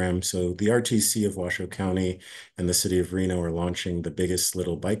program. So the RTC of Washoe County and the city of Reno are launching the Biggest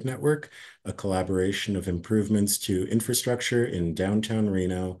Little Bike Network, a collaboration of improvements to infrastructure in downtown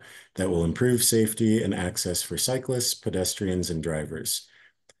Reno that will improve safety and access for cyclists, pedestrians, and drivers.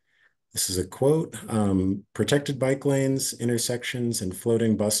 This is a quote, protected bike lanes, intersections, and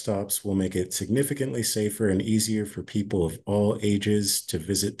floating bus stops will make it significantly safer and easier for people of all ages to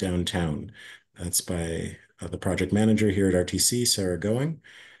visit downtown. That's by the project manager here at RTC, Sarah Going.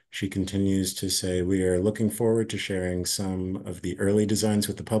 She continues to say, we are looking forward to sharing some of the early designs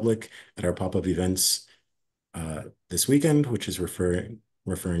with the public at our pop-up events this weekend, which is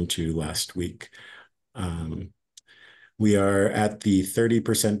referring to last week. We are at the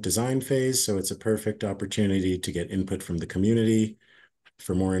 30% design phase, so it's a perfect opportunity to get input from the community.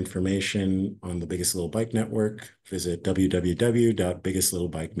 For more information on the Biggest Little Bike Network, visit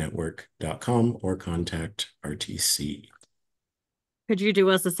www.biggestlittlebikenetwork.com or contact RTC. Could you do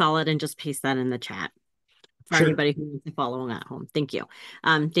us a solid and just paste that in the chat for anybody who wants to follow along at home? Thank you.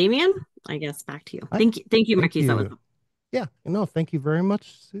 Damien, I guess back to you. Thank you, Marquise. Yeah, no, thank you very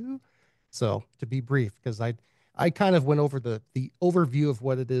much, Sue. So to be brief, because I kind of went over the overview of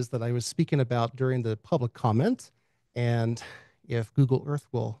what it is that I was speaking about during the public comment. And if Google Earth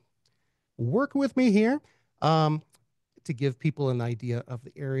will work with me here, to give people an idea of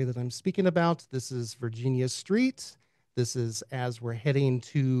the area that I'm speaking about, this is Virginia Street. This is as we're heading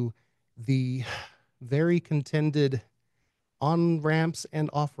to the very contended on-ramps and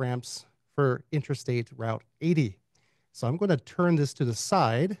off-ramps for Interstate Route 80. So I'm going to turn this to the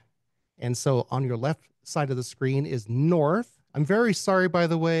side. And so on your left side of the screen is north. I'm very sorry, by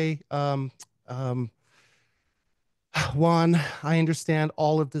the way. Juan, I understand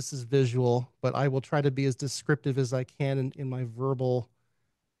all of this is visual, but I will try to be as descriptive as I can in my verbal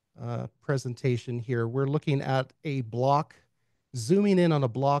presentation here. We're looking at a block, zooming in on a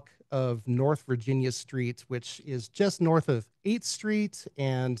block of North Virginia Street, which is just north of 8th Street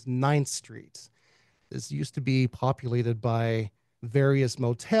and 9th Street. This used to be populated by various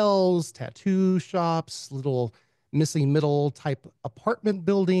motels, tattoo shops, little missing middle type apartment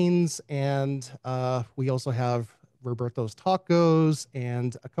buildings, and we also have Roberto's Tacos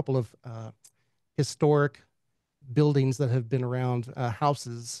and a couple of historic buildings that have been around,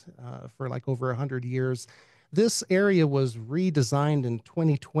 houses for like over 100 years. This area was redesigned in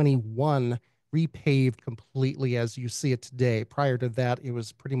 2021, repaved completely as you see it today. Prior to that, it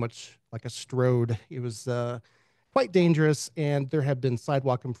was pretty much like a strode. It was quite dangerous, and there have been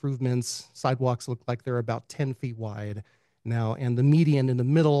sidewalk improvements. Sidewalks look like they're about 10 feet wide now, and the median in the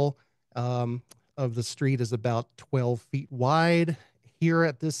middle of the street is about 12 feet wide. Here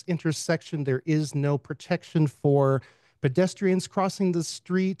at this intersection, there is no protection for pedestrians crossing the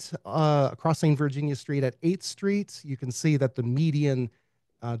street, crossing Virginia Street at 8th Street. You can see that the median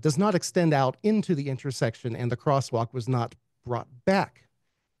does not extend out into the intersection, and the crosswalk was not brought back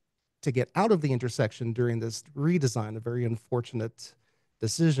to get out of the intersection during this redesign, a very unfortunate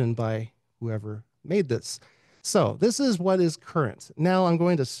decision by whoever made this. So this is what is current. Now I'm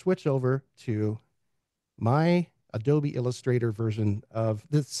going to switch over to my Adobe Illustrator version of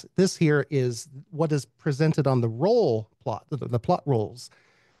this. This here is what is presented on the roll plot, the plot rolls,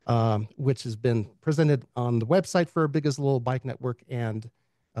 which has been presented on the website for Biggest Little Bike Network and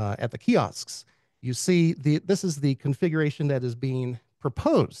at the kiosks. You see, this is the configuration that is being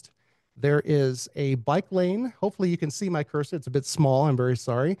proposed. There is a bike lane. Hopefully you can see my cursor. It's a bit small. I'm very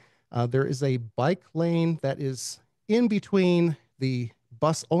sorry. There is a bike lane that is in between the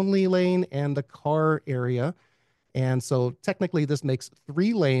bus only lane and the car area. And so technically this makes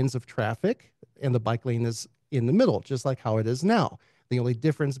 3 lanes of traffic, and the bike lane is in the middle, just like how it is now. The only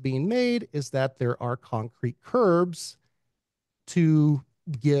difference being made is that there are concrete curbs to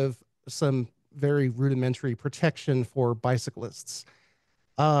give some very rudimentary protection for bicyclists.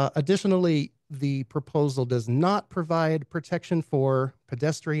 Additionally, the proposal does not provide protection for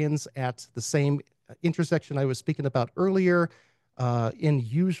pedestrians at the same intersection I was speaking about earlier. In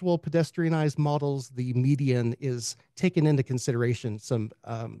usual pedestrianized models, the median is taken into consideration. Some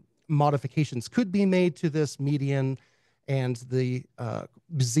modifications could be made to this median, and the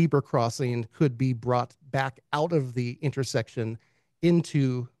zebra crossing could be brought back out of the intersection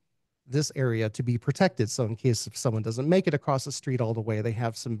into this area to be protected. So in case if someone doesn't make it across the street all the way, they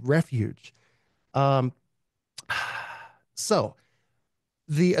have some refuge. So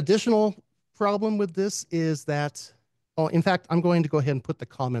the additional problem with this is that, oh, in fact, I'm going to go ahead and put the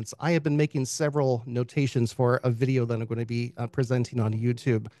comments. I have been making several notations for a video that I'm going to be presenting on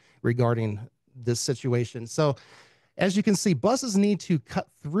YouTube regarding this situation. So as you can see, buses need to cut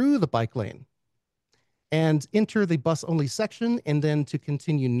through the bike lane and enter the bus only section, and then to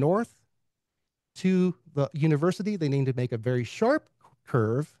continue north to the university, they need to make a very sharp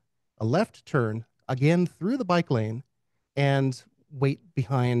curve, a left turn, again through the bike lane, and wait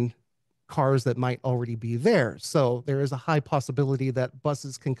behind cars that might already be there. So there is a high possibility that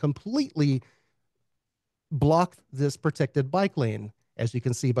buses can completely block this protected bike lane, as you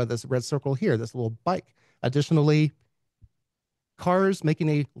can see by this red circle here, this little bike. Additionally, cars making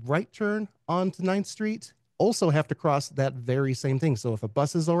a right turn onto 9th Street also have to cross that very same thing. So if a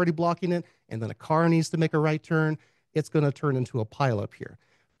bus is already blocking it and then a car needs to make a right turn, it's going to turn into a pileup here.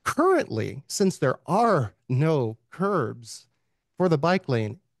 Currently, since there are no curbs for the bike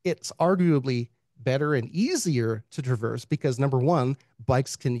lane, it's arguably better and easier to traverse because, number one,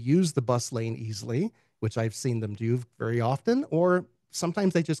 bikes can use the bus lane easily, which I've seen them do very often, or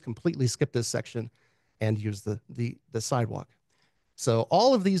sometimes they just completely skip this section and use the sidewalk. So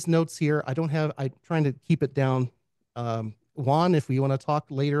all of these notes here, I'm trying to keep it down. Juan, if we want to talk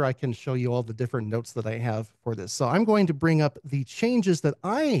later, I can show you all the different notes that I have for this. So I'm going to bring up the changes that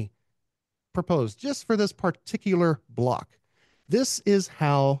I proposed just for this particular block. This is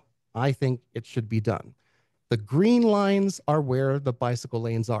how I think it should be done. The green lines are where the bicycle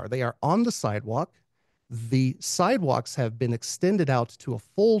lanes are. They are on the sidewalk. The sidewalks have been extended out to a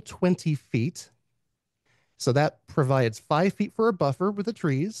full 20 feet. So that provides 5 feet for a buffer with the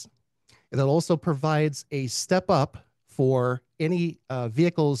trees. And that also provides a step up for any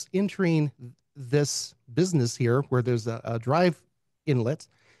vehicles entering this business here where there's a drive inlet.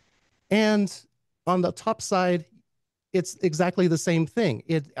 And on the top side, it's exactly the same thing.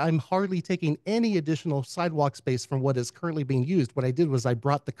 I'm hardly taking any additional sidewalk space from what is currently being used. What I did was I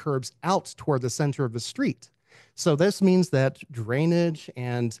brought the curbs out toward the center of the street. So this means that drainage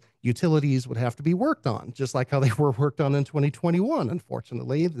and utilities would have to be worked on, just like how they were worked on in 2021.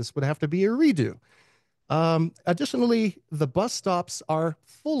 Unfortunately, this would have to be a redo. Additionally, the bus stops are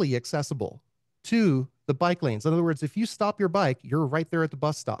fully accessible to the bike lanes. In other words, if you stop your bike, you're right there at the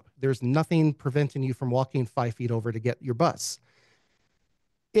bus stop. There's nothing preventing you from walking 5 feet over to get your bus.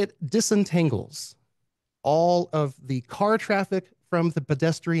 It disentangles all of the car traffic from the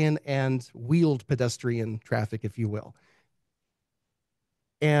pedestrian and wheeled pedestrian traffic, if you will.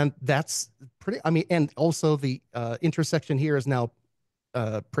 And that's and also the intersection here is now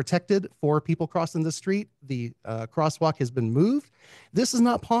protected for people crossing the street. The crosswalk has been moved. This is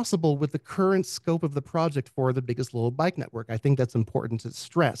not possible with the current scope of the project for the biggest little bike network. I think that's important to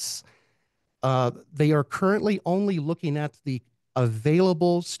stress. They are currently only looking at the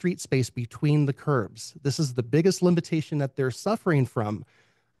available street space between the curbs. This is the biggest limitation that they're suffering from.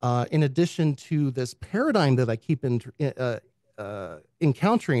 In addition to this paradigm that I keep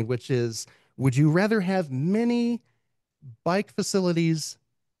encountering, which is, would you rather have many bike facilities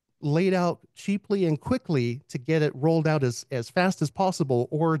laid out cheaply and quickly to get it rolled out as fast as possible,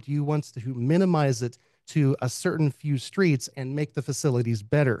 or do you want to minimize it to a certain few streets and make the facilities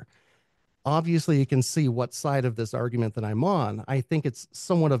better? Obviously, you can see what side of this argument that I'm on. I think it's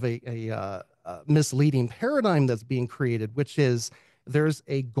somewhat of a misleading paradigm that's being created, which is there's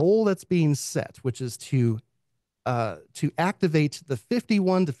a goal that's being set, which is to activate the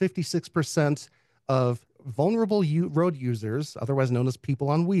 51 to 56% of vulnerable road users, otherwise known as people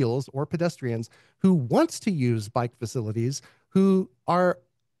on wheels or pedestrians, who wants to use bike facilities, who are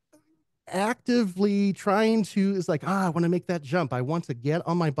actively trying to, is like, I want to make that jump. I want to get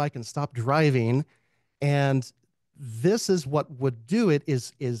on my bike and stop driving. And this is what would do it,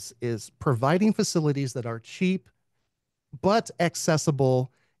 is providing facilities that are cheap but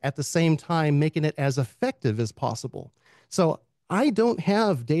accessible at the same time, making it as effective as possible. So I don't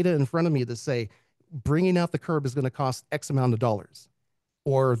have data in front of me to say bringing out the curb is going to cost X amount of dollars,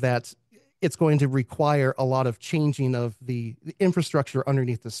 or that it's going to require a lot of changing of the infrastructure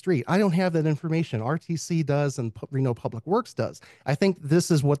underneath the street. I don't have that information. RTC does, and Reno Public Works does. I think this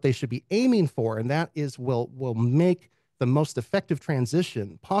is what they should be aiming for, and that is will make the most effective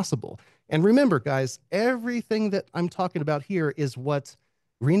transition possible. And remember, guys, everything that I'm talking about here is what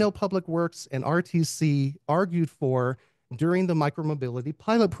Reno Public Works and RTC argued for during the micromobility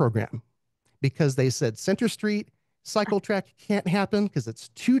pilot program, because they said Center Street cycle track can't happen because it's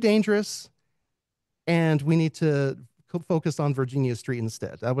too dangerous, and we need to focus on Virginia Street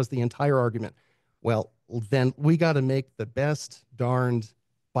instead. That was the entire argument. Well, then we got to make the best darned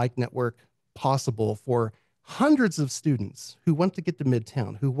bike network possible for hundreds of students who want to get to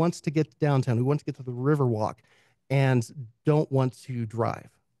Midtown, who wants to get to downtown, who want to get to the Riverwalk, and don't want to drive.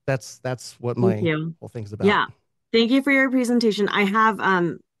 That's what my whole thing's about. Yeah. Thank you for your presentation. I have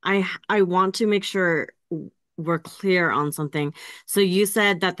I want to make sure we're clear on something. So you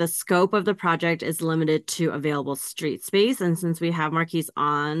said that the scope of the project is limited to available street space. And since we have Marquise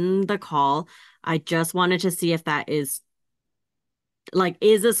on the call, I just wanted to see if that is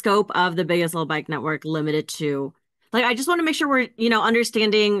the scope of the biggest little bike network limited to, I just want to make sure we're,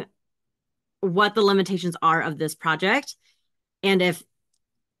 understanding what the limitations are of this project, and if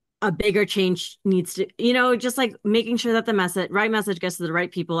a bigger change needs to, just like making sure that the right message gets to the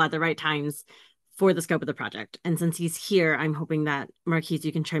right people at the right times for the scope of the project. And since he's here, I'm hoping that Marquise,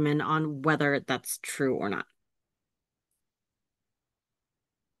 you can chime in on whether that's true or not.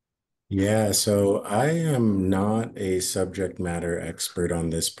 Yeah, so I am not a subject matter expert on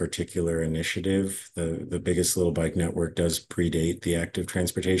this particular initiative. The biggest little bike network does predate the active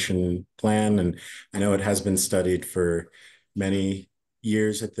transportation plan, and I know it has been studied for many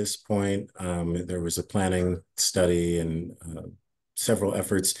years at this point. There was a planning study and several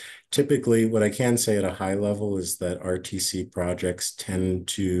efforts. Typically, what I can say at a high level is that RTC projects tend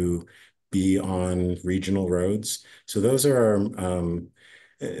to be on regional roads. So those are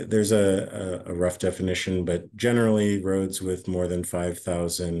there's a rough definition, but generally roads with more than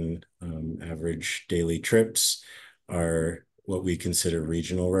 5,000 average daily trips are what we consider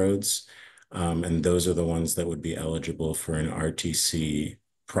regional roads. And those are the ones that would be eligible for an RTC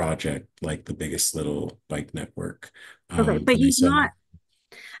project, like the biggest little bike network. Okay, but he's not,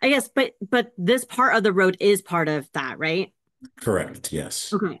 I guess, but this part of the road is part of that, right? Correct,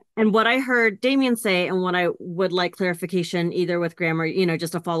 yes. Okay. And what I heard Damien say, and what I would like clarification either with Graham or,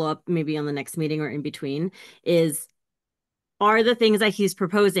 just a follow up maybe on the next meeting or in between, is are the things that he's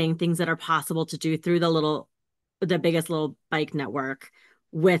proposing things that are possible to do through the biggest little bike network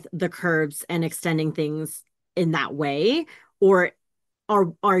with the curbs and extending things in that way? Or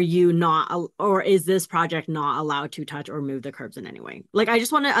are you not, or is this project not allowed to touch or move the curbs in any way? I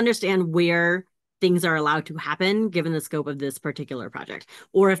just want to understand where things are allowed to happen given the scope of this particular project,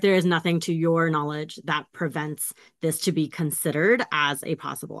 or if there is nothing to your knowledge that prevents this to be considered as a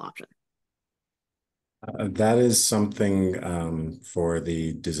possible option. That is something for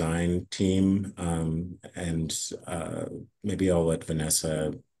the design team, and maybe I'll let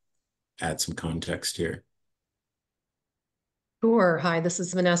Vanessa add some context here. Sure. Hi, this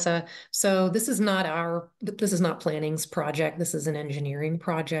is Vanessa. So this is not planning's project. This is an engineering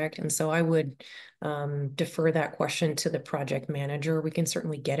project. And so I would defer that question to the project manager. We can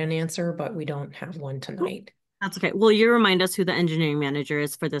certainly get an answer, but we don't have one tonight. That's okay. Will you remind us who the engineering manager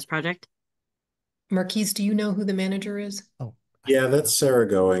is for this project? Marquise, do you know who the manager is? Oh, yeah, that's Sarah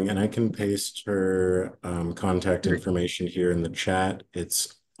Going, and I can paste her contact information here in the chat.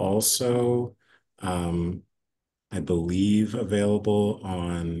 It's also I believe available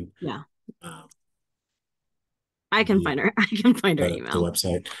on I can find her. I can find her email. The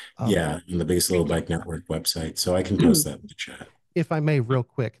website. Yeah, on the Biggest Little Bike Network website. So I can post that in the chat. If I may, real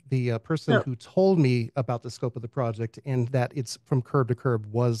quick, the person who told me about the scope of the project and that it's from curb to curb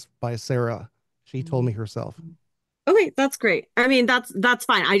was by Sarah. She told me herself. Okay, that's great. I mean, that's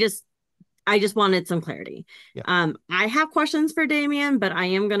fine. I just wanted some clarity. Yeah. I have questions for Damien, but I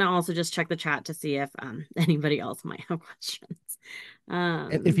am gonna also just check the chat to see if anybody else might have questions.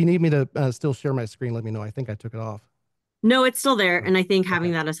 And if you need me to still share my screen, let me know. I think I took it off. No, it's still there, and I think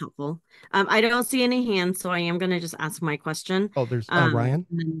having that is helpful. I don't see any hands, so I am gonna just ask my question. Oh, there's Ryan.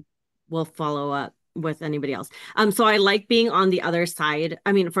 And then we'll follow up with anybody else. So I like being on the other side.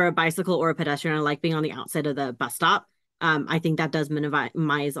 I mean, for a bicycle or a pedestrian, I like being on the outside of the bus stop. I think that does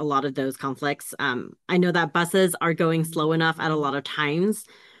minimize a lot of those conflicts. I know that buses are going slow enough at a lot of times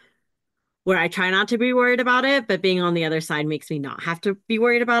where I try not to be worried about it, but being on the other side makes me not have to be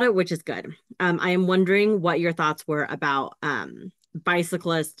worried about it, which is good. I am wondering what your thoughts were about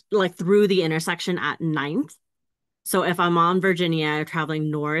bicyclists like through the intersection at Ninth. So if I'm on Virginia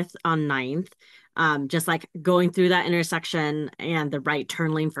traveling north on Ninth, just like going through that intersection and the right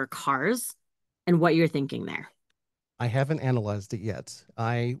turn lane for cars and what you're thinking there. I haven't analyzed it yet.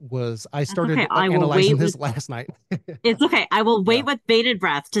 I That's okay. started I will analyzing wait this with last night. it's okay. I will wait Yeah. with bated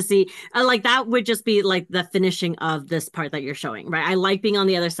breath to see. Like that would just be like the finishing of this part that you're showing, right? I like being on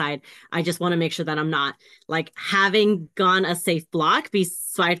the other side. I just want to make sure that I'm not like having gone a safe block be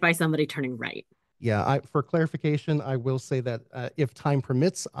swiped by somebody turning right. Yeah, for clarification, I will say that if time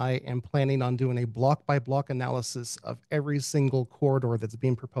permits, I am planning on doing a block by block analysis of every single corridor that's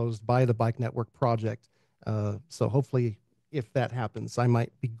being proposed by the Bike Network project. So hopefully, if that happens, I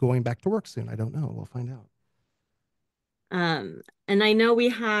might be going back to work soon. I don't know. We'll find out. And I know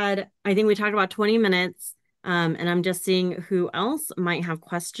I think we talked about 20 minutes. And I'm just seeing who else might have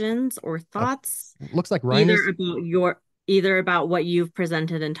questions or thoughts. Looks like Ryan Either about what you've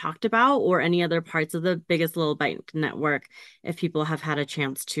presented and talked about or any other parts of the Biggest Little Bike Network, if people have had a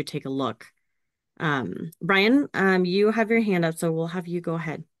chance to take a look. Brian, you have your hand up, so we'll have you go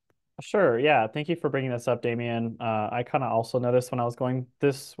ahead. Sure. Yeah. Thank you for bringing this up, Damien. I kind of also noticed when I was going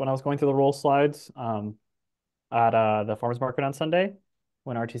through the roll slides at the farmers market on Sunday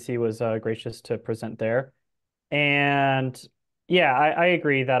when RTC was gracious to present there. And yeah, I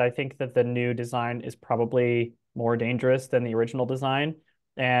agree that I think that the new design is probably more dangerous than the original design.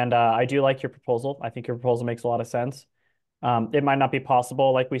 And I do like your proposal. I think your proposal makes a lot of sense. It might not be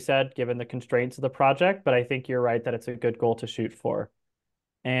possible, like we said, given the constraints of the project, but I think you're right that it's a good goal to shoot for.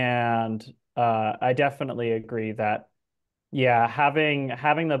 And I definitely agree that, yeah,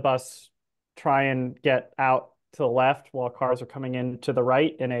 having the bus try and get out to the left while cars are coming in to the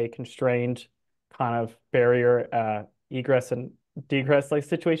right in a constrained kind of barrier egress and degress like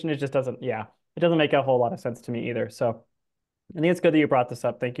situation, it just doesn't, yeah, it doesn't make a whole lot of sense to me either. So I think it's good that you brought this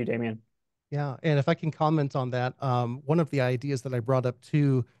up. Thank you, Damien. Yeah, and if I can comment on that, one of the ideas that I brought up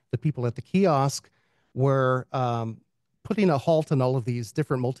to the people at the kiosk were putting a halt on all of these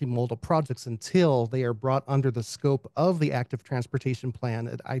different multimodal projects until they are brought under the scope of the active transportation plan.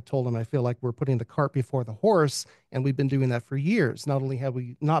 And I told them I feel like we're putting the cart before the horse, and we've been doing that for years. Not only have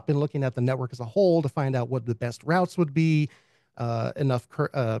we not been looking at the network as a whole to find out what the best routes would be, enough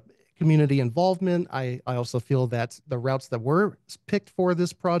community involvement. I also feel that the routes that were picked for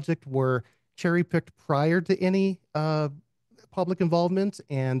this project were cherry picked prior to any public involvement.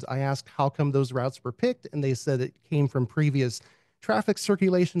 And I asked how come those routes were picked, and they said it came from previous traffic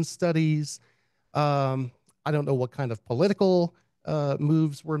circulation studies. I don't know what kind of political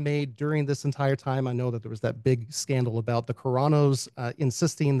moves were made during this entire time. I know that there was that big scandal about the Coronos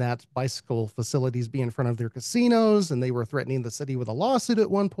insisting that bicycle facilities be in front of their casinos, and they were threatening the city with a lawsuit at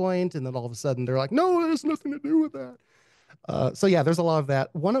one point, and then all of a sudden they're like, no, it has nothing to do with that. So yeah, there's a lot of that.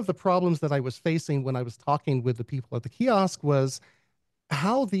 One of the problems that I was facing when I was talking with the people at the kiosk was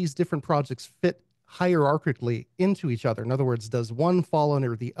how these different projects fit hierarchically into each other. In other words, does one fall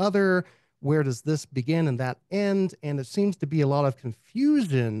under the other? Where does this begin and that end? And it seems to be a lot of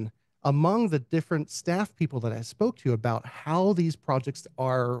confusion among the different staff people that I spoke to about how these projects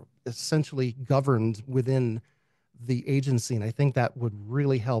are essentially governed within the agency. And I think that would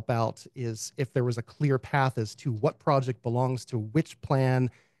really help out is if there was a clear path as to what project belongs to which plan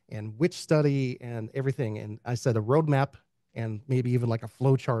and which study and everything. And I said a roadmap and maybe even like a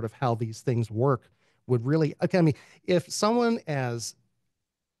flow chart of how these things work would really, okay, I mean, if someone as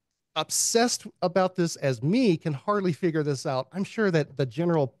obsessed about this as me can hardly figure this out, I'm sure that the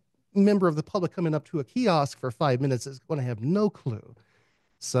general member of the public coming up to a kiosk for 5 minutes is going to have no clue.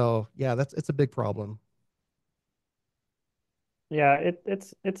 So yeah, it's a big problem. Yeah,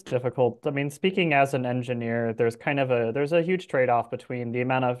 it's difficult. I mean, speaking as an engineer, there's a huge trade-off between the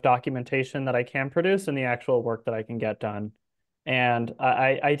amount of documentation that I can produce and the actual work that I can get done. And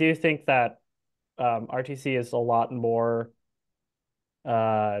I do think that RTC is a lot more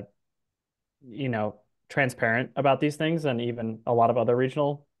uh, transparent about these things than even a lot of other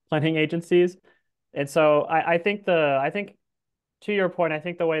regional planning agencies. And so I think to your point, I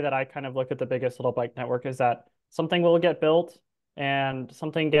think the way that I kind of look at the Biggest Little Bike Network is that something will get built, and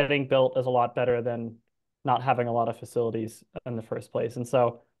something getting built is a lot better than not having a lot of facilities in the first place. And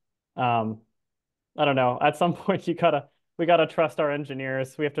so, I don't know, at some point we got to trust our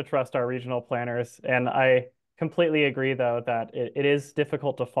engineers. We have to trust our regional planners. And I completely agree, though, that it is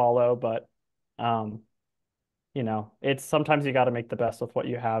difficult to follow, but it's sometimes you got to make the best with what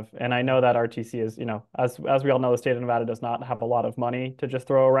you have. And I know that RTC is, as we all know, the state of Nevada does not have a lot of money to just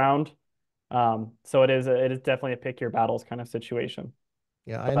throw around. So it is definitely a pick your battles kind of situation.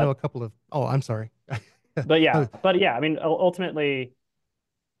 Yeah, I know a couple of. Oh, I'm sorry. But yeah, I mean, ultimately,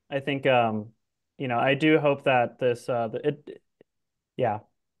 I think I do hope that this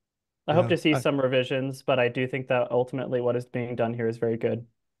I hope to see some revisions, but I do think that ultimately what is being done here is very good.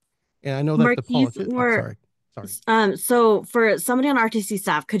 And I know that the politician. Sorry. So for somebody on RTC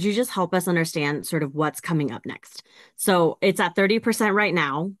staff, could you just help us understand sort of what's coming up next? So it's at 30% right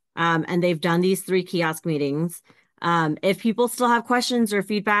now, and they've done these 3 kiosk meetings. If people still have questions or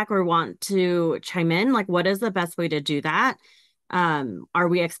feedback or want to chime in, like what is the best way to do that? Are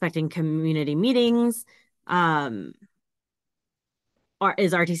we expecting community meetings? Or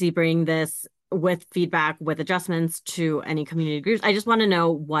is RTC bringing this with feedback, with adjustments to any community groups? I just want to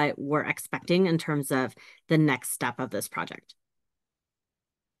know what we're expecting in terms of the next step of this project.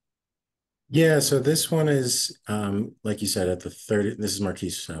 Yeah, so this one is, like you said, at the 30, this is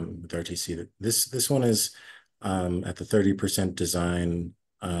Marquise with RTC. This one is at the 30% design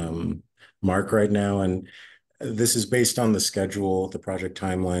mark right now. And this is based on the schedule, the project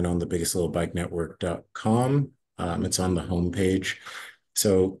timeline on the biggestlittleBikeNetwork.com. It's on the homepage.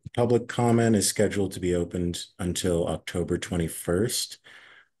 So public comment is scheduled to be opened until October 21st.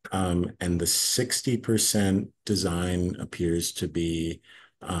 And the 60% design appears to be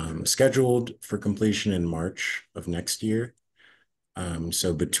scheduled for completion in March of next year.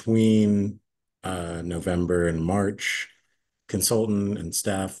 So between November and March, consultant and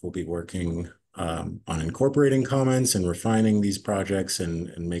staff will be working on incorporating comments and refining these projects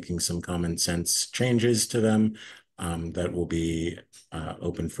and making some common sense changes to them that will be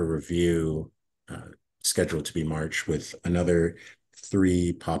open for review, scheduled to be March, with another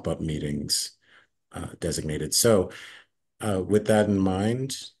 3 pop-up meetings designated. So with that in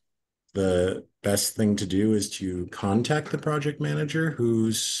mind, the best thing to do is to contact the project manager,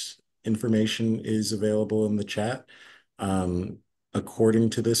 whose information is available in the chat. According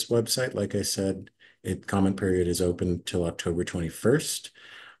to this website, like I said, comment period is open till October 21st.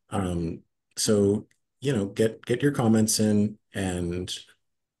 So, get your comments in, and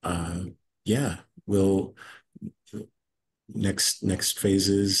we'll next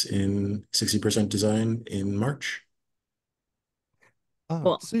phases in 60% design in March.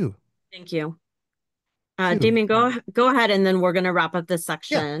 Cool. Sue. Thank you. Damien, go ahead, and then we're going to wrap up this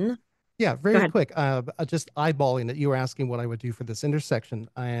section. Yeah, very quick. Just eyeballing it, you were asking what I would do for this intersection,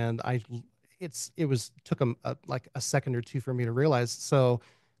 and took like a second or two for me to realize. So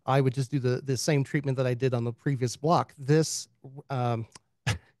I would just do the same treatment that I did on the previous block. This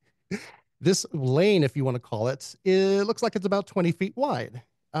this lane, if you want to call it, it looks like it's about 20 feet wide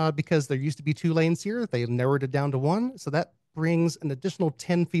because there used to be 2 lanes here. They narrowed it down to 1, so that brings an additional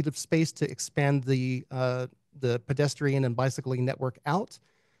 10 feet of space to expand the pedestrian and bicycling network out.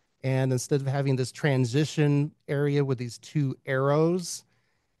 And instead of having this transition area with these 2 arrows,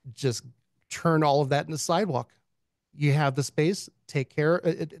 just turn all of that into sidewalk. You have the space, take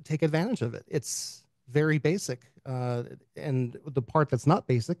advantage of it. It's very basic. And the part that's not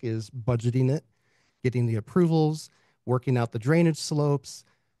basic is budgeting it, getting the approvals, working out the drainage slopes,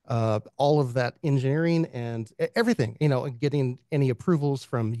 all of that engineering and everything, getting any approvals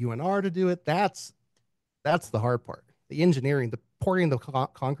from UNR to do it. That's the hard part. The engineering, the pouring the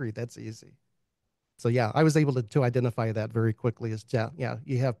concrete, that's easy. So yeah, I was able to identify that very quickly as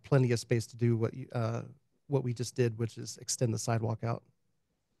you have plenty of space to do what we just did, which is extend the sidewalk out.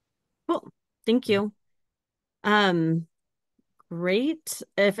 Cool. Thank you. Great.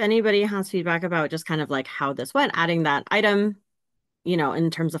 If anybody has feedback about just kind of like how this went, adding that item,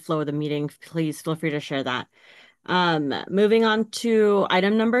 in terms of flow of the meeting, please feel free to share that. Moving on to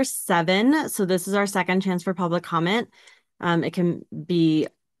item number 7. So this is our second chance for public comment. It can be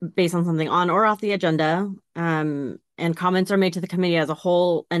based on something on or off the agenda. And comments are made to the committee as a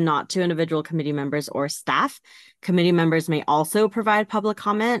whole and not to individual committee members or staff. Committee members may also provide public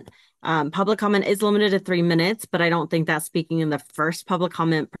comment. Public comment is limited to 3 minutes, but I don't think that speaking in the first public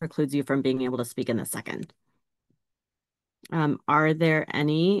comment precludes you from being able to speak in the second. Are there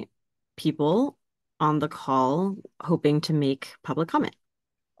any people on the call hoping to make public comment?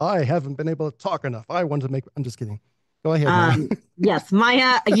 I haven't been able to talk enough. I'm just kidding. Go ahead, Maya. Yes,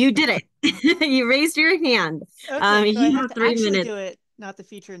 Maya, you did it. You raised your hand. Okay, so I you have to three actually minutes. do it, not the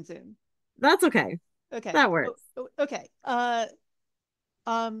feature in Zoom. That's okay. Okay. That works. Okay.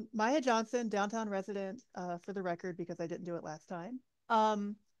 Maya Johnson, downtown resident, for the record, because I didn't do it last time.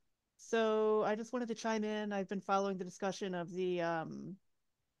 So I just wanted to chime in. I've been following the discussion of the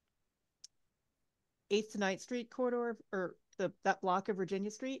 8th to 9th Street corridor, or that block of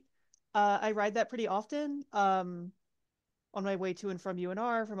Virginia Street. I ride that pretty often on my way to and from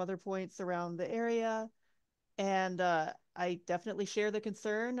UNR, from other points around the area. And I definitely share the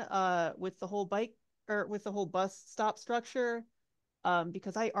concern with the whole with the whole bus stop structure,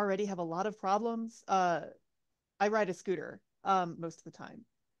 because I already have a lot of problems. I ride a scooter most of the time,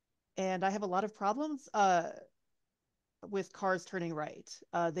 and I have a lot of problems with cars turning right.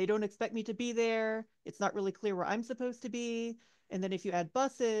 They don't expect me to be there. It's not really clear where I'm supposed to be. And then if you add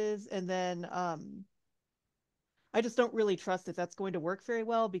buses, and then I just don't really trust that that's going to work very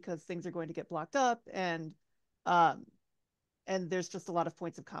well, because things are going to get blocked up, um, and there's just a lot of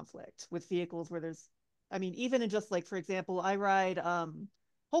points of conflict with vehicles where there's, I mean, even in just like, for example, I ride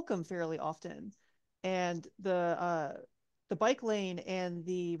Holcomb fairly often, and the bike lane and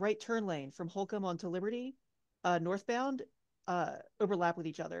the right turn lane from Holcomb onto Liberty, northbound, overlap with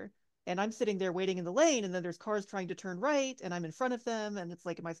each other. And I'm sitting there waiting in the lane, and then there's cars trying to turn right, and I'm in front of them, and it's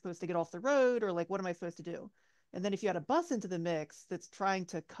like, am I supposed to get off the road, or like, what am I supposed to do? And then if you add a bus into the mix that's trying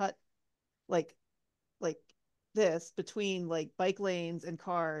to cut like like this between like bike lanes and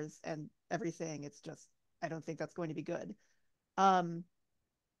cars and everything, it's just, I don't think that's going to be good. And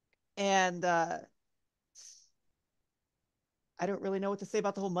I don't really know what to say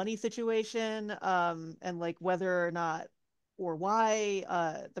about the whole money situation, and like whether or not or why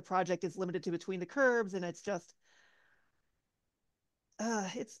the project is limited to between the curbs. And it's just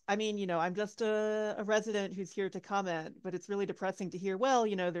I mean, I'm just a resident who's here to comment, but it's really depressing to hear, well,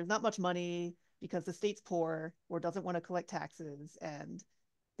 there's not much money because the state's poor or doesn't want to collect taxes, and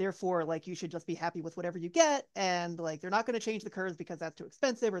therefore, like, you should just be happy with whatever you get, and like, they're not going to change the curves because that's too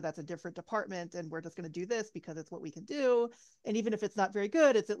expensive, or that's a different department, and we're just going to do this because it's what we can do. And even if it's not very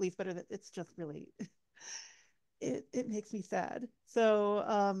good, it's at least better than, it's just really it makes me sad.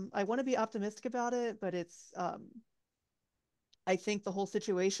 So I want to be optimistic about it, but it's I think the whole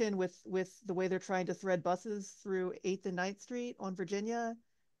situation with the way they're trying to thread buses through 8th and 9th Street on Virginia,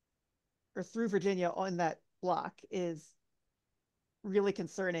 or through Virginia on that block, is really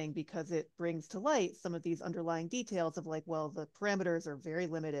concerning, because it brings to light some of these underlying details of like, well, the parameters are very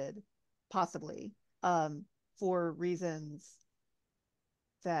limited, possibly, for reasons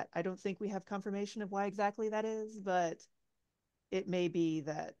that I don't think we have confirmation of why exactly that is, but it may be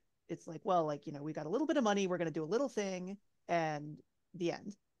that it's like, well, like, we got a little bit of money, we're going to do a little thing, and the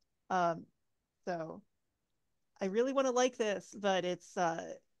end. So I really want to like this, but it's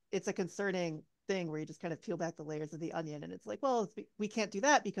a concerning thing where you just kind of peel back the layers of the onion, and it's like, well, we can't do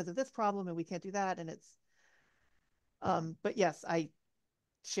that because of this problem, and we can't do that, and it's but yes, I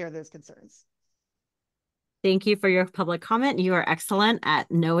share those concerns. Thank you for your public comment. You are excellent at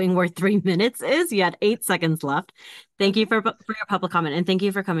knowing where 3 minutes is. You had 8 seconds left. Thank you for your public comment, and thank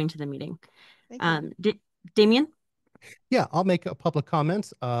you for coming to the meeting. Thank you. Damien? Yeah, I'll make a public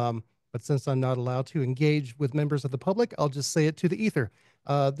comment, but since I'm not allowed to engage with members of the public, I'll just say it to the ether.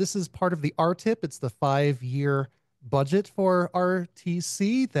 This is part of the RTIP. It's the 5-year budget for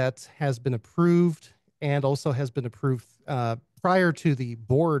RTC that has been approved, and also has been approved prior to the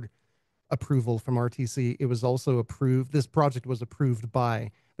board approval from RTC. It was also approved. This project was approved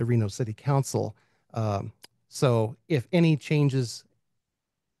by the Reno City Council. So if any changes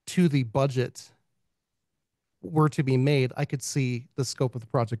to the budget were to be made, I could see the scope of the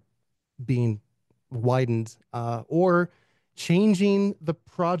project being widened, or changing the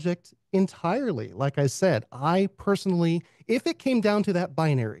project entirely. Like I said, I personally, if it came down to that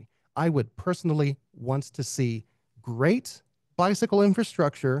binary, I would personally want to see great bicycle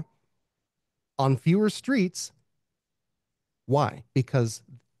infrastructure on fewer streets. Why? Because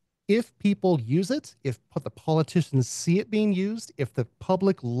if people use it, if the politicians see it being used, if the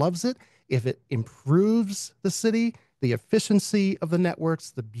public loves it, if it improves the city, the efficiency of the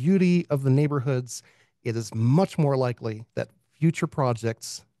networks, the beauty of the neighborhoods, it is much more likely that future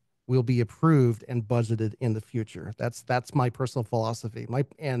projects will be approved and budgeted in the future. That's my personal philosophy.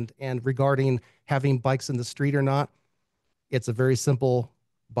 And regarding having bikes in the street or not, it's a very simple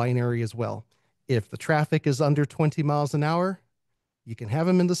binary as well. If the traffic is under 20 miles an hour, you can have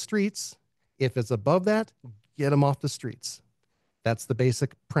them in the streets. If it's above that, get them off the streets. That's the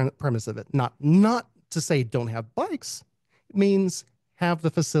basic premise of it. Not to say don't have bikes. It means have the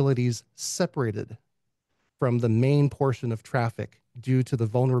facilities separated from the main portion of traffic due to the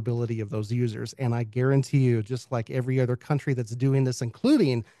vulnerability of those users. And I guarantee you, just like every other country that's doing this,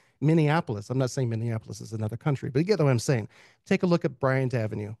 including Minneapolis. I'm not saying Minneapolis is another country, but you get what I'm saying. Take a look at Bryant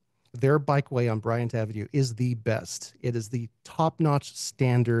Avenue. Their bikeway on Bryant Avenue is the best. It is the top-notch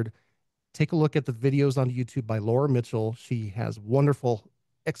standard. Take a look at the videos on YouTube by Laura Mitchell. She has wonderful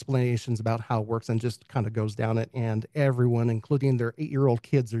explanations about how it works and just kind of goes down it. And everyone, including their 8-year-old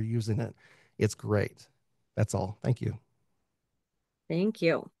kids, are using it. It's great. That's all. Thank you. Thank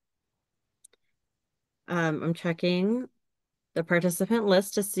you. I'm checking the participant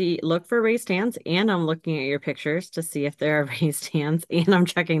list to look for raised hands, and I'm looking at your pictures to see if there are raised hands, and I'm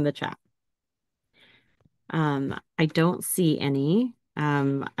checking the chat. I don't see any.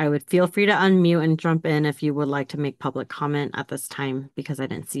 I would feel free to unmute and jump in if you would like to make public comment at this time, because I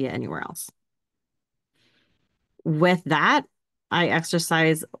didn't see it anywhere else. With that, I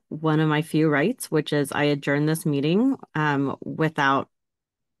exercise one of my few rights, which is I adjourn this meeting without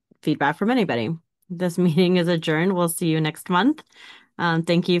feedback from anybody. This meeting is adjourned. We'll see you next month.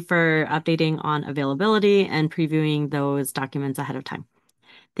 Thank you for updating on availability and previewing those documents ahead of time.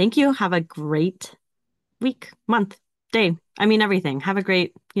 Thank you. Have a great week, month, day. I mean, everything. Have a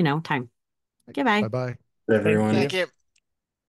great, time. Goodbye. Bye-bye. Everyone. Thank you.